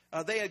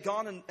 they had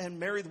gone and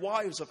married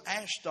wives of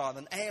Ashdod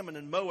and Ammon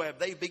and Moab.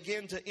 They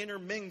began to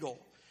intermingle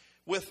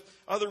with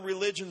other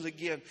religions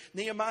again.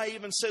 Nehemiah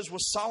even says,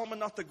 was Solomon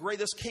not the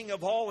greatest king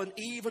of all? And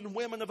even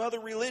women of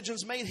other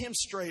religions made him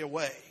stray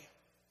away.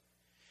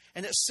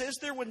 And it says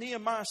there when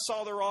Nehemiah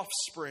saw their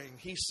offspring,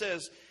 he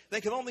says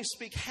they could only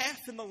speak half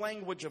in the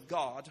language of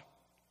God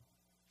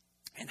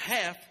and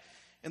half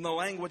in the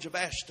language of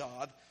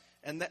Ashdod,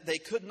 and that they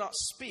could not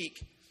speak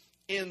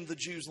in the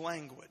Jews'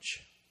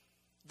 language.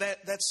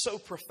 That's so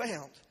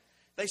profound.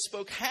 They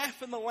spoke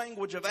half in the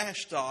language of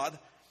Ashdod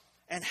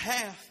and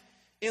half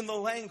in the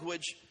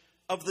language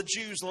of the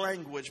Jews'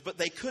 language, but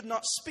they could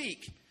not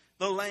speak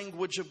the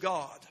language of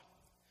God.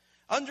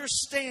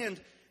 Understand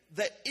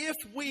that if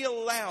we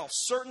allow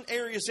certain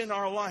areas in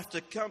our life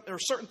to come, or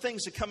certain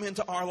things to come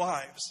into our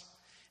lives,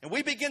 and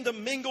we begin to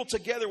mingle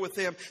together with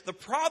them, the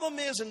problem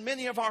is in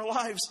many of our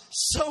lives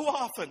so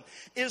often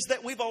is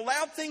that we've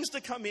allowed things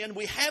to come in.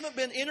 We haven't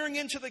been entering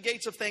into the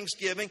gates of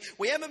thanksgiving.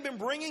 We haven't been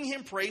bringing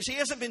Him praise. He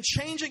hasn't been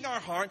changing our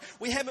heart.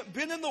 We haven't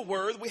been in the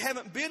Word. We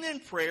haven't been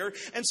in prayer.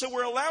 And so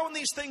we're allowing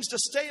these things to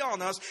stay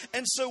on us.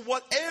 And so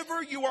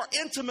whatever you are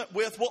intimate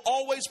with will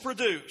always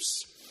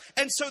produce.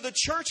 And so the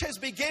church has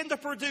begun to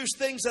produce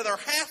things that are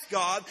half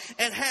God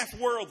and half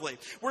worldly.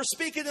 We're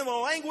speaking in the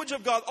language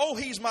of God. Oh,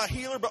 He's my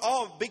healer, but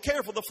oh, be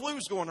careful, the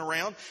flu's going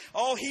around.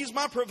 Oh, He's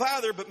my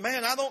provider, but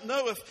man, I don't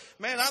know if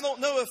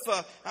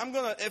I'm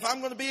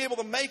gonna be able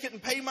to make it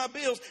and pay my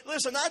bills.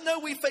 Listen, I know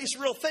we face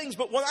real things,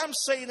 but what I'm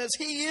saying is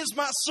He is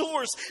my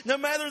source, no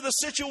matter the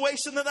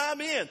situation that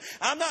I'm in.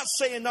 I'm not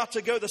saying not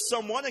to go to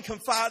someone and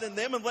confide in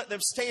them and let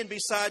them stand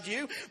beside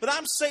you, but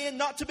I'm saying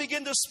not to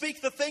begin to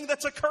speak the thing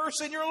that's a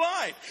curse in your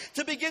life.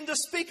 To begin to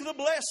speak the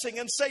blessing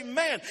and say,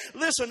 man,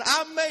 listen,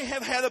 I may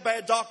have had a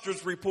bad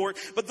doctor's report,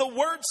 but the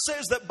Word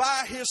says that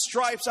by His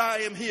stripes I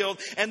am healed,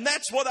 and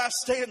that's what I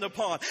stand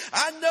upon.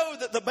 I know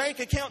that the bank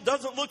account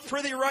doesn't look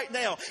pretty right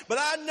now, but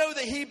I know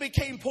that He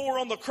became poor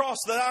on the cross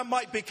that I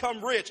might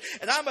become rich.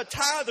 And I'm a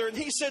tither, and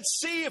He said,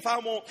 see if I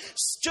won't,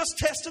 just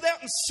test it out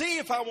and see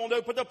if I won't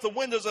open up the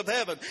windows of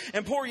heaven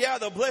and pour you out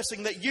the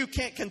blessing that you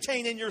can't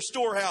contain in your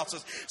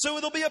storehouses. So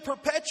it'll be a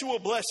perpetual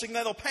blessing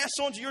that'll pass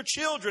on to your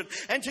children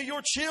and to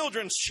your children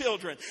children's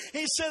children.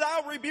 He said,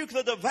 I'll rebuke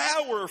the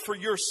devourer for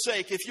your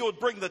sake if you would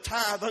bring the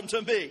tithe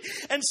unto me.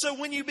 And so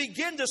when you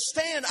begin to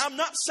stand, I'm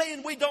not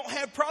saying we don't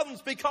have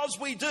problems, because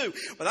we do.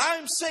 But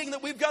I'm saying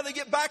that we've got to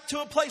get back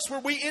to a place where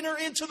we enter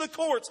into the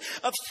courts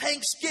of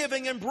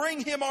thanksgiving and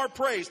bring Him our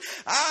praise.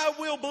 I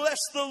will bless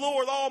the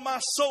Lord, all my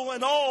soul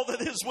and all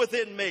that is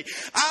within me.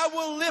 I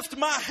will lift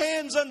my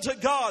hands unto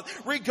God,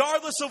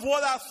 regardless of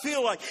what I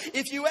feel like.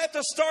 If you have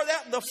to start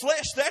out in the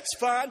flesh, that's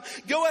fine.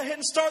 Go ahead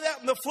and start out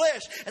in the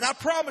flesh. And I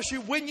promise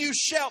you, when you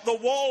shout, the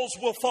walls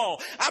will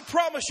fall. I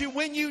promise you,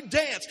 when you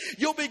dance,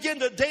 you'll begin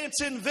to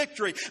dance in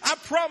victory. I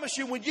promise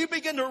you, when you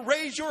begin to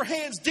raise your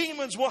hands,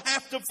 demons will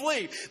have to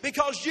flee.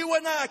 Because you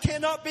and I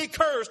cannot be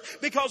cursed,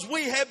 because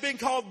we have been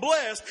called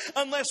blessed,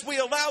 unless we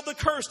allow the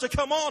curse to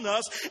come on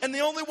us. And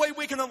the only way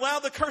we can allow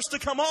the curse to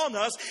come on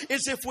us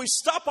is if we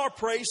stop our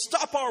praise,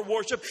 stop our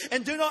worship,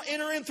 and do not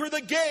enter in through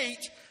the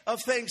gate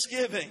of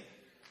thanksgiving.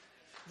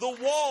 The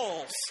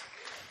walls.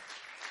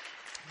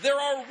 There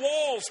are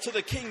walls to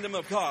the kingdom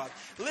of God.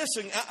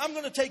 Listen, I'm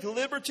going to take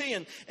liberty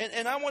and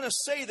I want to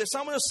say this.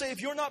 I'm going to say,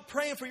 if you're not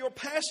praying for your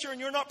pastor and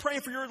you're not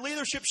praying for your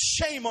leadership,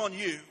 shame on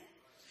you.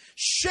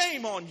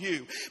 Shame on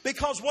you.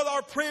 Because what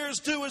our prayers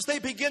do is they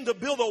begin to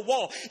build a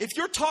wall. If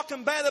you're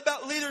talking bad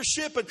about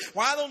leadership and,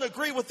 well, I don't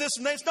agree with this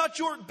and that, it's not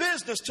your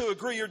business to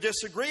agree or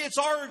disagree. It's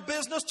our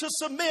business to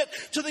submit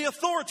to the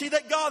authority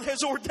that God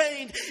has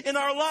ordained in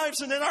our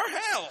lives and in our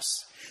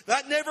house.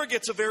 That never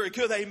gets a very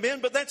good amen,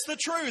 but that's the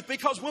truth.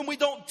 Because when we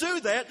don't do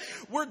that,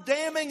 we're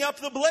damming up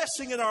the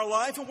blessing in our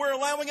life, and we're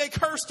allowing a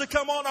curse to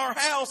come on our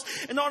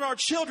house and on our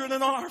children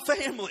and on our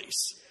families.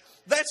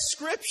 That's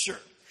Scripture.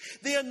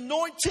 The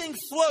anointing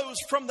flows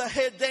from the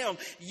head down.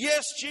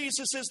 Yes,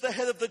 Jesus is the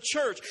head of the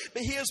church,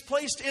 but He has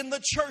placed in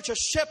the church a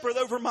shepherd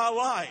over my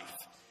life.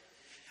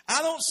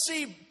 I don't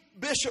see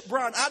Bishop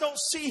Brian. I don't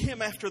see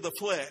him after the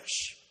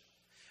flesh.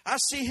 I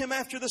see him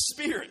after the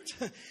Spirit.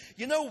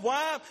 You know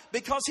why?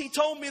 Because he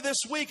told me this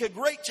week a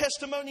great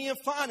testimony in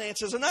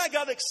finances, and I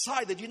got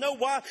excited. You know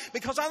why?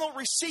 Because I don't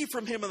receive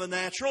from him in the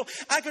natural.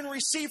 I can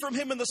receive from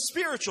him in the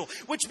spiritual,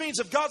 which means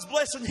if God's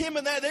blessing him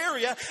in that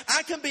area,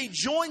 I can be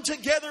joined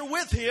together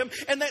with him,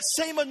 and that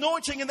same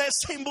anointing and that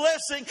same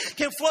blessing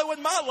can flow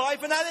in my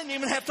life, and I didn't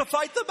even have to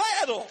fight the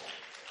battle.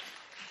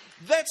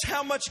 That's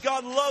how much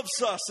God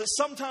loves us, that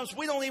sometimes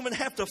we don't even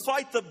have to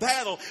fight the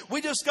battle. We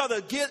just got to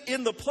get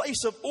in the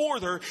place of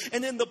order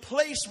and in the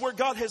place where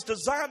God has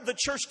designed the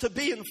church to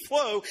be in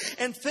flow,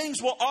 and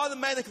things will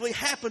automatically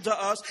happen to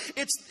us.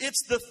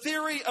 It's the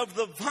theory of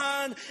the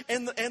vine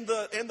and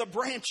the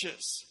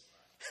branches.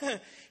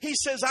 He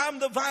says, I'm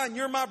the vine,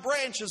 you're my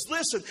branches.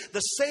 Listen, the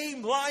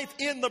same life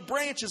in the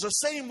branches, the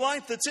same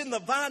life that's in the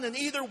vine, and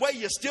either way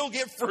you still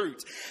get fruit.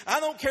 I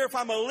don't care if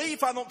I'm a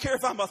leaf, I don't care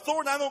if I'm a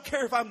thorn, I don't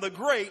care if I'm the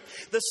grape.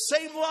 The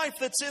same life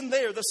that's in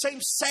there, the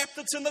same sap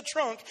that's in the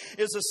trunk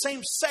is the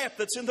same sap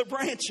that's in the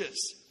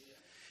branches.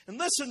 And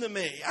listen to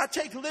me, I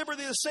take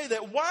liberty to say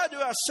that. Why do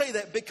I say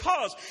that?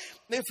 Because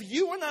if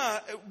you and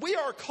I,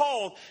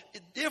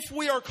 if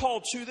we are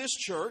called to this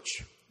church,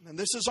 and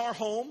this is our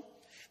home,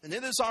 and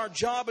it is our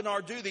job and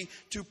our duty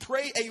to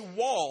pray a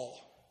wall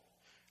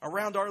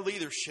around our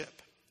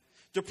leadership.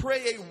 To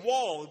pray a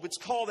wall, it's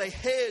called a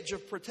hedge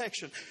of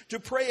protection. To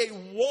pray a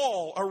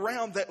wall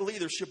around that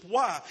leadership.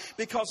 Why?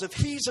 Because if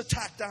he's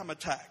attacked, I'm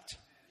attacked.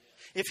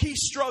 If he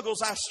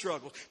struggles, I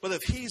struggle. But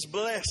if he's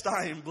blessed,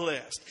 I am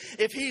blessed.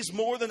 If he's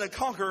more than a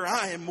conqueror,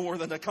 I am more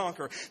than a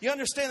conqueror. You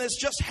understand? That's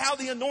just how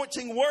the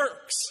anointing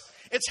works.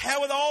 It's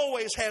how it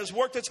always has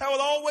worked. It's how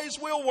it always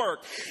will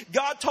work.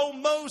 God told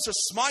Moses,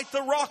 smite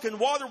the rock and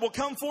water will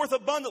come forth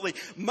abundantly.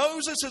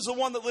 Moses is the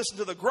one that listened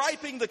to the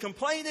griping, the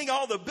complaining,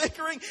 all the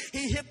bickering.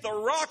 He hit the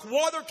rock,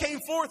 water came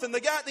forth, and the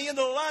guy at the end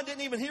of the line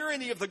didn't even hear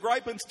any of the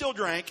griping, still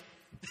drank.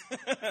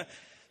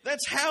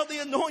 That's how the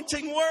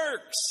anointing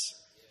works.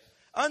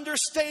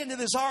 Understand, it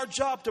is our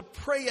job to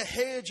pray a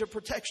hedge of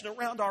protection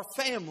around our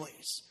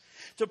families.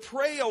 To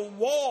pray a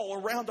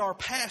wall around our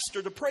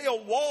pastor, to pray a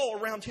wall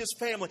around his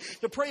family,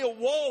 to pray a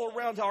wall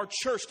around our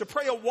church, to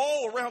pray a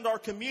wall around our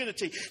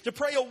community, to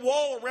pray a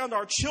wall around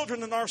our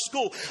children and our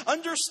school.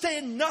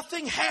 Understand,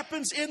 nothing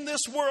happens in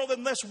this world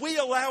unless we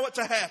allow it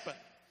to happen.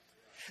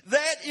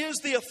 That is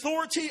the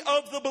authority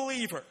of the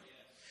believer.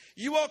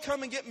 You all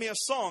come and get me a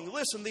song.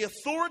 Listen, the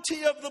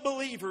authority of the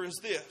believer is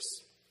this.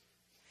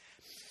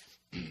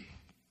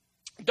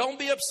 Don't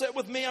be upset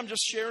with me, I'm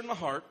just sharing the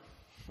heart.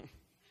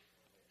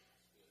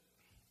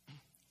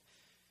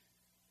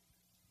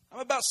 I'm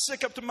about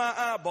sick up to my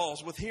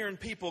eyeballs with hearing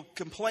people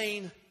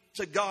complain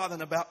to God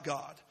and about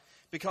God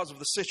because of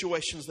the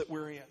situations that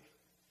we're in.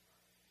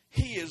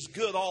 He is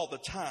good all the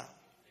time.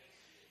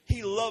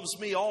 He loves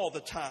me all the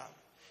time.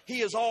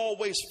 He is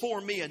always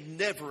for me and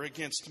never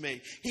against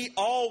me. He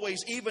always,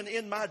 even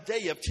in my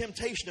day of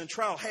temptation and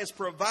trial, has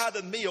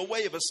provided me a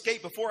way of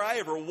escape before I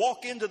ever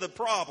walk into the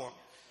problem.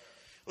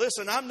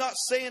 Listen, I'm not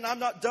saying I'm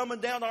not dumbing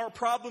down our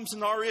problems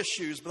and our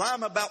issues, but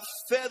I'm about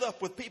fed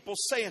up with people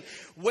saying,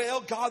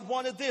 well, God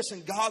wanted this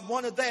and God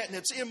wanted that, and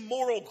it's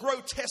immoral,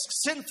 grotesque,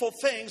 sinful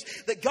things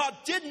that God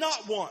did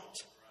not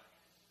want.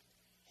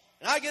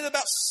 And I get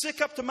about sick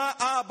up to my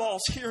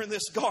eyeballs hearing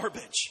this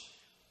garbage.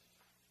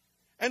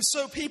 And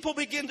so people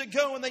begin to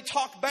go and they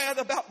talk bad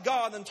about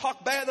God and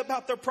talk bad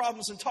about their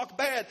problems and talk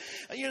bad,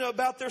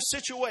 about their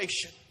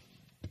situation.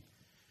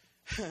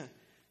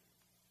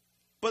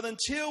 But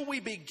until we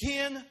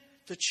begin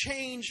to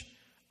change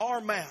our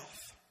mouth,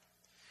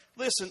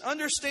 listen,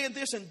 understand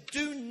this and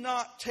do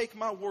not take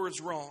my words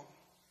wrong.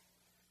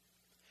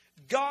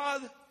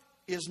 God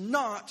is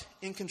not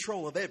in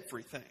control of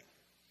everything.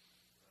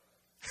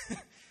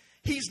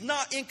 He's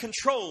not in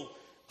control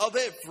of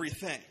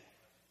everything.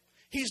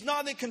 He's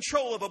not in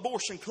control of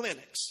abortion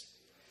clinics.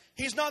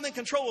 He's not in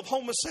control of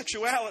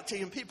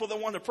homosexuality and people that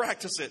want to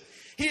practice it.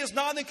 He is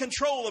not in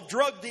control of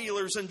drug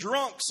dealers and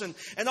drunks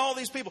and all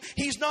these people.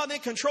 He's not in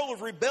control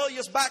of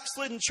rebellious,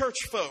 backslidden church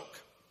folk.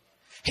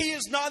 He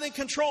is not in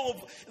control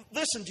of...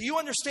 Listen, do you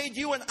understand?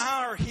 You and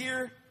I are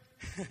here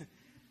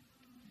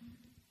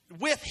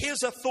with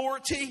His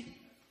authority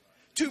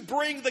to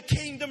bring the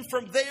kingdom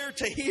from there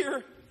to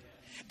here.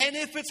 And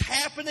if it's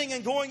happening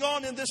and going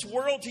on in this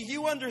world, do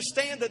you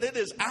understand that it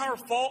is our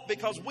fault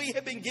because we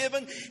have been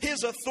given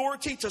His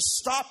authority to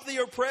stop the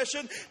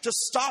oppression, to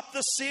stop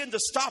the sin, to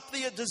stop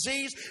the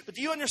disease? But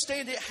do you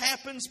understand it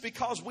happens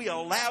because we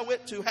allow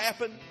it to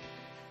happen?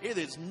 It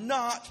is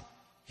not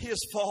His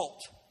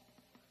fault.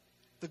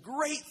 The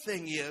great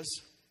thing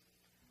is,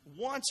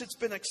 once it's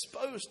been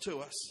exposed to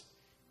us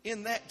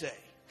in that day,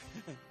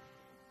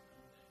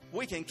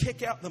 we can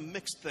kick out the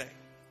mixed thing.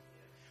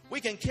 We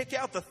can kick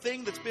out the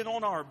thing that's been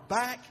on our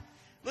back.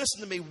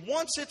 Listen to me,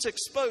 once it's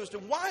exposed,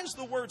 and why is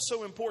the word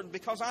so important?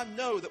 Because I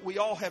know that we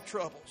all have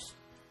troubles.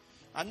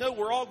 I know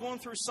we're all going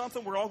through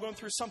something. We're all going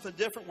through something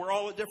different. We're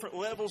all at different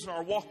levels in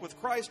our walk with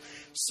Christ.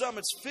 Some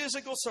it's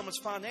physical, some it's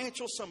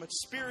financial, some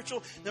it's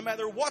spiritual. No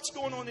matter what's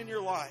going on in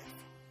your life,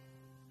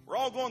 we're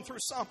all going through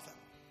something.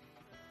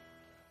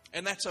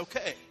 And that's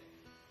okay.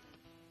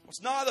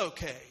 What's not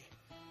okay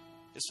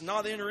is to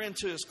not enter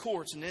into His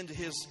courts and into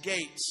His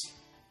gates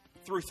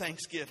through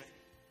thanksgiving.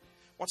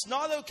 What's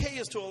not okay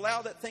is to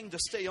allow that thing to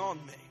stay on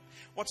me.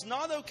 What's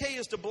not okay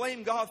is to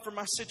blame God for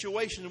my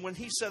situation when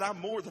He said I'm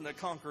more than a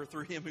conqueror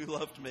through Him who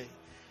loved me.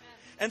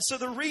 And so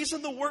the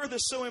reason the word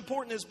is so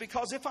important is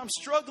because if I'm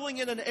struggling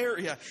in an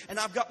area and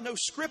I've got no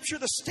scripture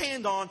to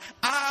stand on,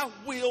 I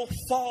will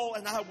fall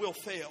and I will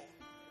fail.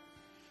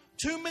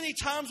 Too many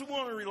times we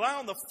want to rely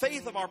on the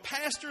faith of our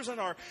pastors and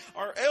our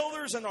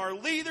elders and our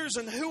leaders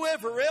and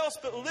whoever else.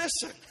 But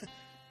listen,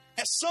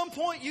 at some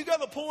point, you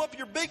got to pull up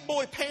your big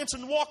boy pants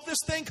and walk this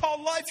thing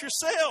called life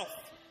yourself.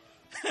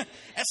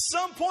 At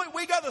some point,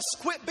 we got to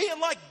quit being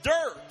like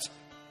dirt.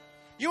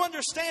 You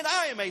understand?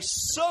 I am a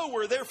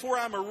sower, therefore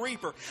I'm a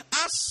reaper.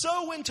 I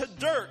sow into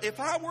dirt. If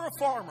I were a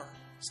farmer,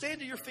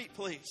 stand to your feet,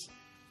 please.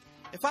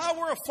 If I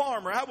were a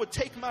farmer, I would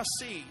take my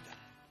seed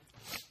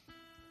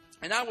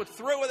and I would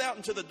throw it out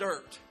into the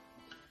dirt.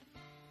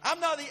 I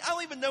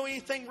don't even know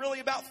anything really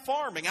about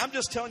farming. I'm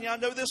just telling you, I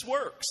know this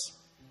works.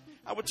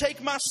 I would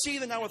take my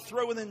seed and I would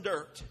throw it in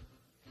dirt.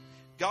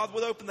 God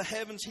would open the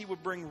heavens. He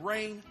would bring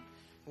rain.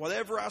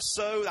 Whatever I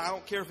sowed, I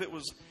don't care if it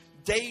was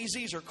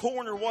daisies or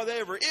corn or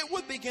whatever, it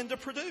would begin to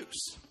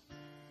produce.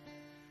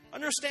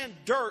 Understand,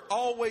 dirt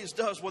always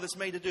does what it's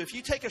made to do. If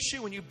you take a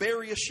shoe and you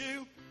bury a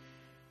shoe,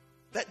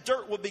 that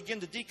dirt will begin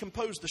to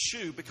decompose the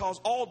shoe because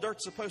all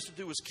dirt's supposed to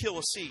do is kill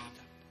a seed.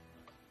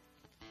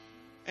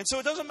 And so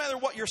it doesn't matter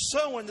what you're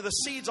sowing, the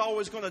seed's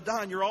always going to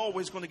die and you're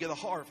always going to get a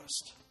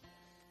harvest.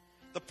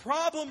 The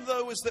problem,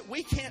 though, is that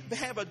we can't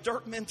have a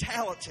dirt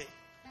mentality.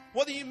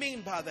 What do you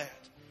mean by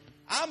that?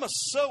 I'm a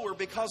sower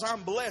because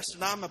I'm blessed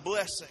and I'm a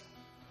blessing.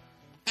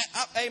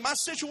 Hey, my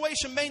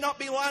situation may not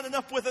be lining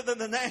up with it in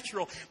the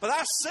natural, but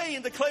I say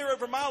and declare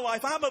over my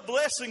life, I'm a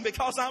blessing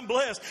because I'm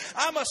blessed.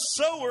 I'm a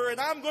sower and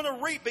I'm going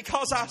to reap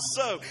because I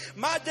sow.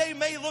 My day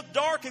may look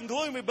dark and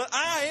gloomy, but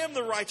I am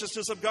the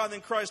righteousness of God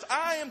in Christ.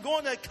 I am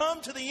going to come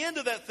to the end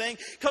of that thing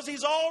because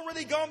He's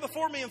already gone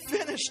before me and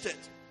finished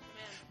it.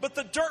 But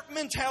the dirt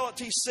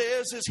mentality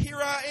says is, here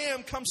I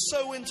am, come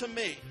sow into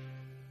me.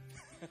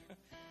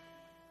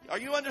 Are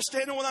you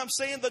understanding what I'm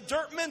saying? The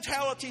dirt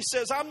mentality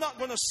says, I'm not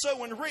going to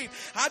sow and reap.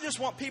 I just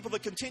want people to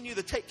continue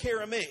to take care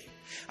of me.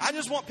 I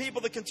just want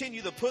people to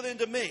continue to put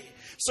into me.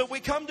 So we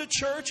come to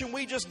church and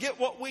we just get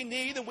what we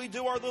need and we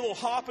do our little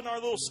hop and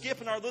our little skip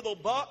and our little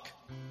buck.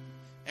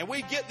 And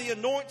we get the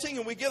anointing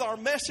and we get our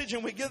message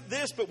and we get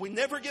this, but we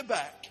never get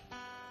back.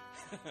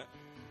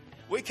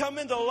 We come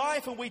into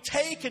life and we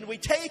take and we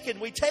take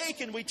and we take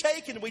and we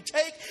take and we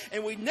take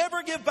and we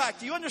never give back.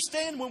 Do you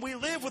understand when we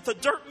live with the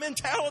dirt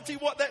mentality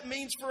what that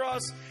means for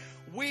us?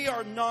 We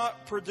are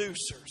not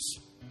producers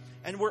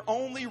and we're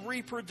only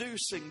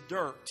reproducing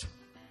dirt.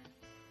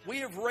 We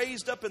have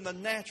raised up in the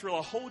natural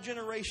a whole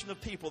generation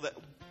of people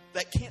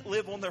that can't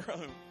live on their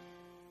own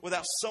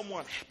without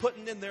someone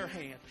putting in their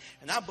hand.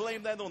 And I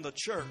blame that on the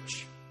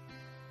church.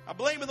 I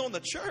blame it on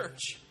the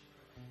church.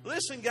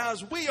 Listen,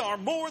 guys, we are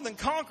more than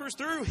conquerors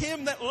through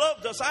Him that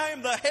loved us. I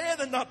am the head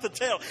and not the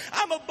tail.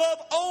 I'm above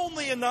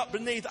only and not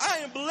beneath. I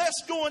am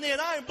blessed going in.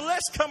 I am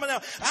blessed coming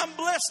out. I'm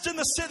blessed in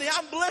the city.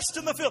 I'm blessed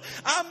in the field.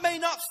 I may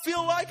not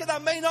feel like it. I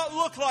may not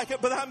look like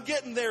it, but I'm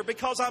getting there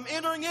because I'm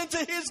entering into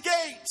His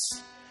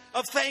gates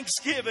of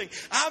thanksgiving.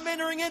 I'm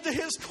entering into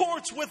His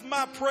courts with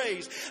my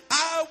praise.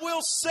 I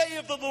will say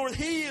of the Lord,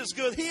 He is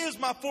good. He is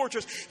my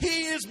fortress.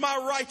 He is my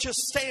righteous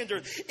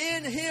standard.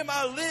 In Him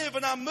I live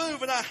and I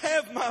move and I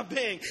have my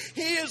being.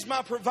 He is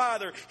my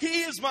provider.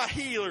 He is my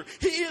healer.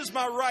 He is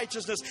my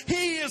righteousness.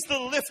 He is the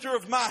lifter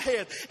of my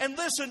head. And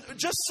listen,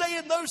 just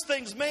saying those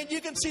things, man,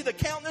 you can see the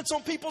countenance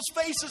on people's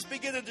faces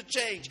beginning to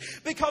change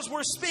because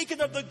we're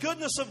speaking of the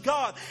goodness of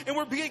God and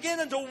we're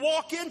beginning to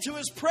walk into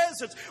His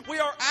presence. We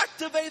are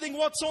activating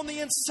what's on the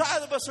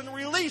inside of us and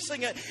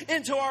releasing it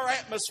into our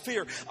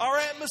atmosphere. Our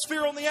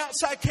atmosphere on the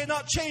outside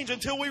cannot change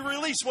until we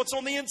release what's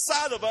on the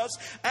inside of us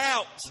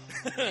out.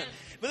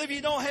 But if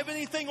you don't have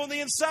anything on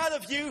the inside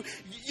of you,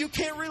 you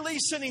can't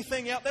release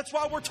anything out. That's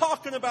why we're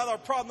talking about our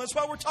problem. That's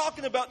why we're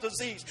talking about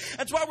disease.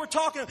 That's why we're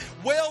talking,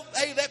 well,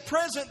 hey, that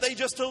president they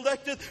just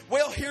elected,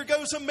 well, here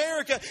goes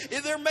America.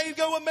 There may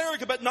go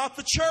America, but not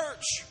the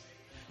church.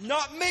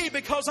 Not me,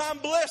 because I'm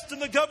blessed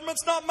and the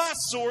government's not my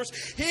source.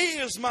 He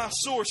is my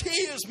source. He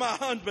is my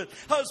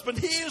husband.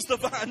 He is the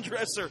vine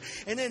dresser.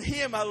 And in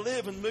Him I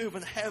live and move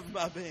and have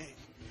my being.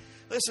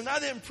 Listen, I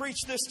didn't preach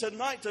this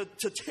tonight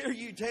to tear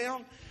you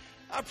down.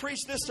 I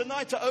preached this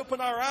tonight to open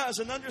our eyes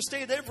and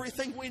understand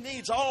everything we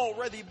need's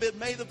already been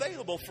made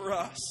available for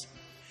us.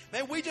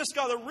 Man, we just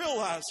got to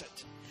realize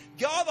it.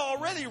 God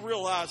already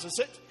realizes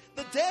it.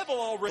 The devil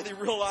already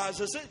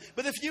realizes it.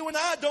 But if you and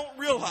I don't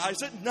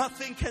realize it,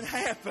 nothing can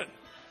happen.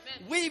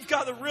 We've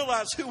got to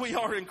realize who we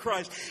are in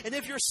Christ. And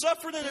if you're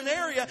suffering in an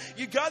area,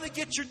 you got to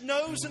get your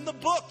nose in the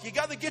book. You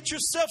got to get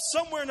yourself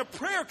somewhere in a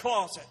prayer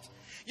closet.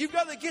 You've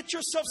got to get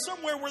yourself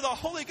somewhere where the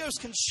Holy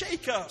Ghost can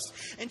shake us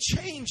and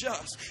change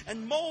us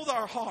and mold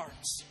our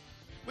hearts.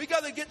 We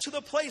got to get to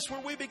the place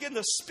where we begin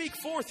to speak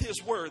forth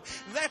His word.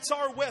 That's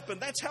our weapon.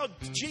 That's how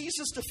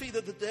Jesus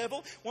defeated the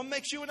devil. What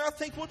makes you and I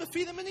think we'll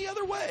defeat him any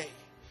other way?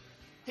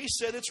 He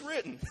said it's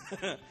written.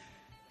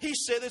 He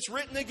said it's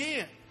written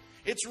again.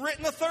 It's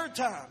written a third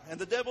time, and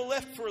the devil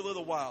left for a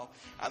little while.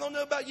 I don't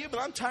know about you, but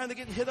I'm tired of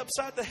getting hit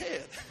upside the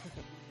head.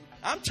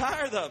 I'm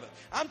tired of it.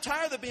 I'm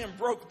tired of being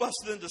broke,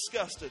 busted, and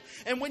disgusted.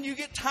 And when you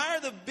get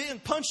tired of being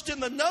punched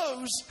in the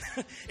nose,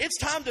 it's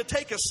time to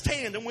take a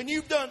stand. And when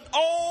you've done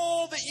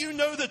all that you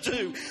know to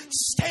do,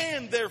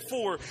 stand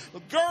therefore.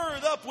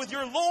 Gird up with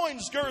your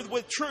loins girded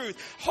with truth,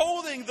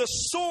 holding the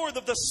sword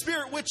of the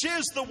Spirit, which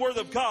is the Word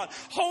of God,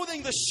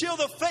 holding the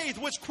shield of faith,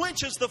 which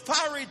quenches the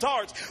fiery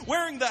darts,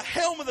 wearing the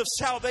helmet of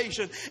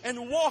salvation,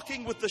 and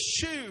walking with the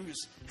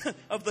shoes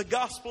of the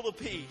gospel of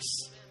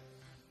peace.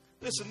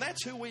 Listen,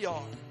 that's who we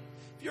are.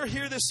 If you're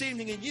here this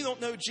evening and you don't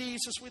know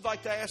Jesus, we'd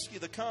like to ask you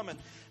to come. And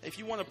if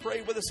you want to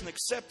pray with us and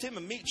accept Him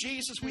and meet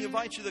Jesus, we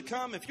invite you to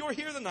come. If you're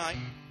here tonight,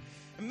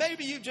 and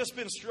maybe you've just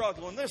been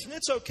struggling, listen,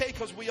 it's okay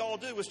because we all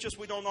do. It's just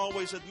we don't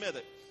always admit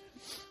it.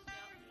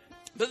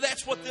 But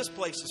that's what this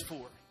place is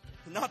for.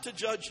 Not to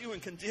judge you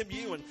and condemn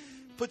you and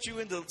put you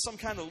into some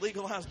kind of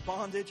legalized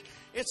bondage.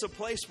 It's a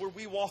place where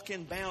we walk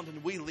in bound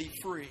and we leave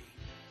free.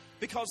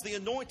 Because the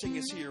anointing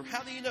is here.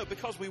 How do you know?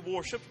 Because we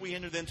worshiped, we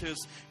entered into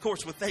His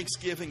courts with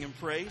thanksgiving and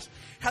praise.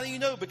 How do you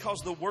know? Because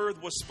the word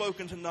was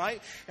spoken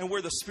tonight, and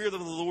where the Spirit of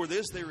the Lord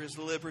is, there is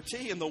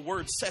liberty, and the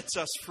word sets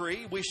us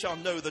free. We shall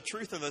know the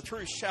truth, and the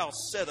truth shall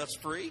set us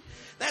free.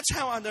 That's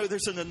how I know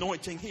there's an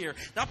anointing here.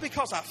 Not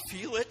because I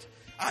feel it.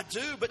 I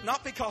do, but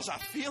not because I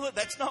feel it.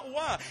 That's not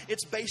why.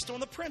 It's based on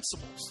the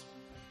principles.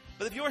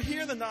 But if you're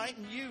here tonight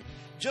and you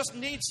just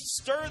need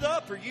stirred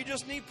up, or you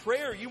just need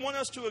prayer, you want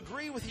us to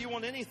agree with you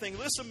on anything,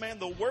 listen, man,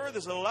 the Word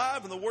is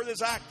alive and the Word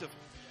is active.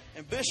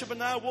 And Bishop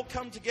and I will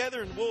come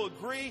together and we'll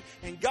agree,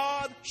 and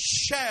God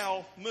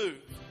shall move.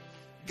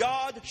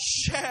 God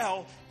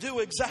shall do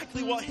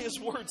exactly what His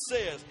Word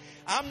says.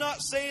 I'm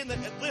not saying that,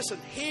 listen,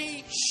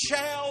 He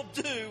shall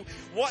do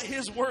what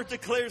His Word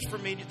declares for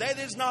me. That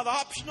is not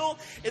optional.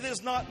 It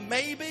is not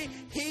maybe.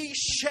 He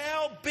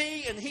shall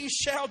be and He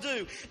shall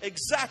do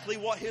exactly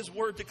what His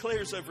Word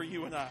declares over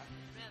you and I.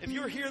 If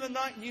you're here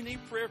tonight and you need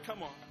prayer,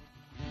 come on.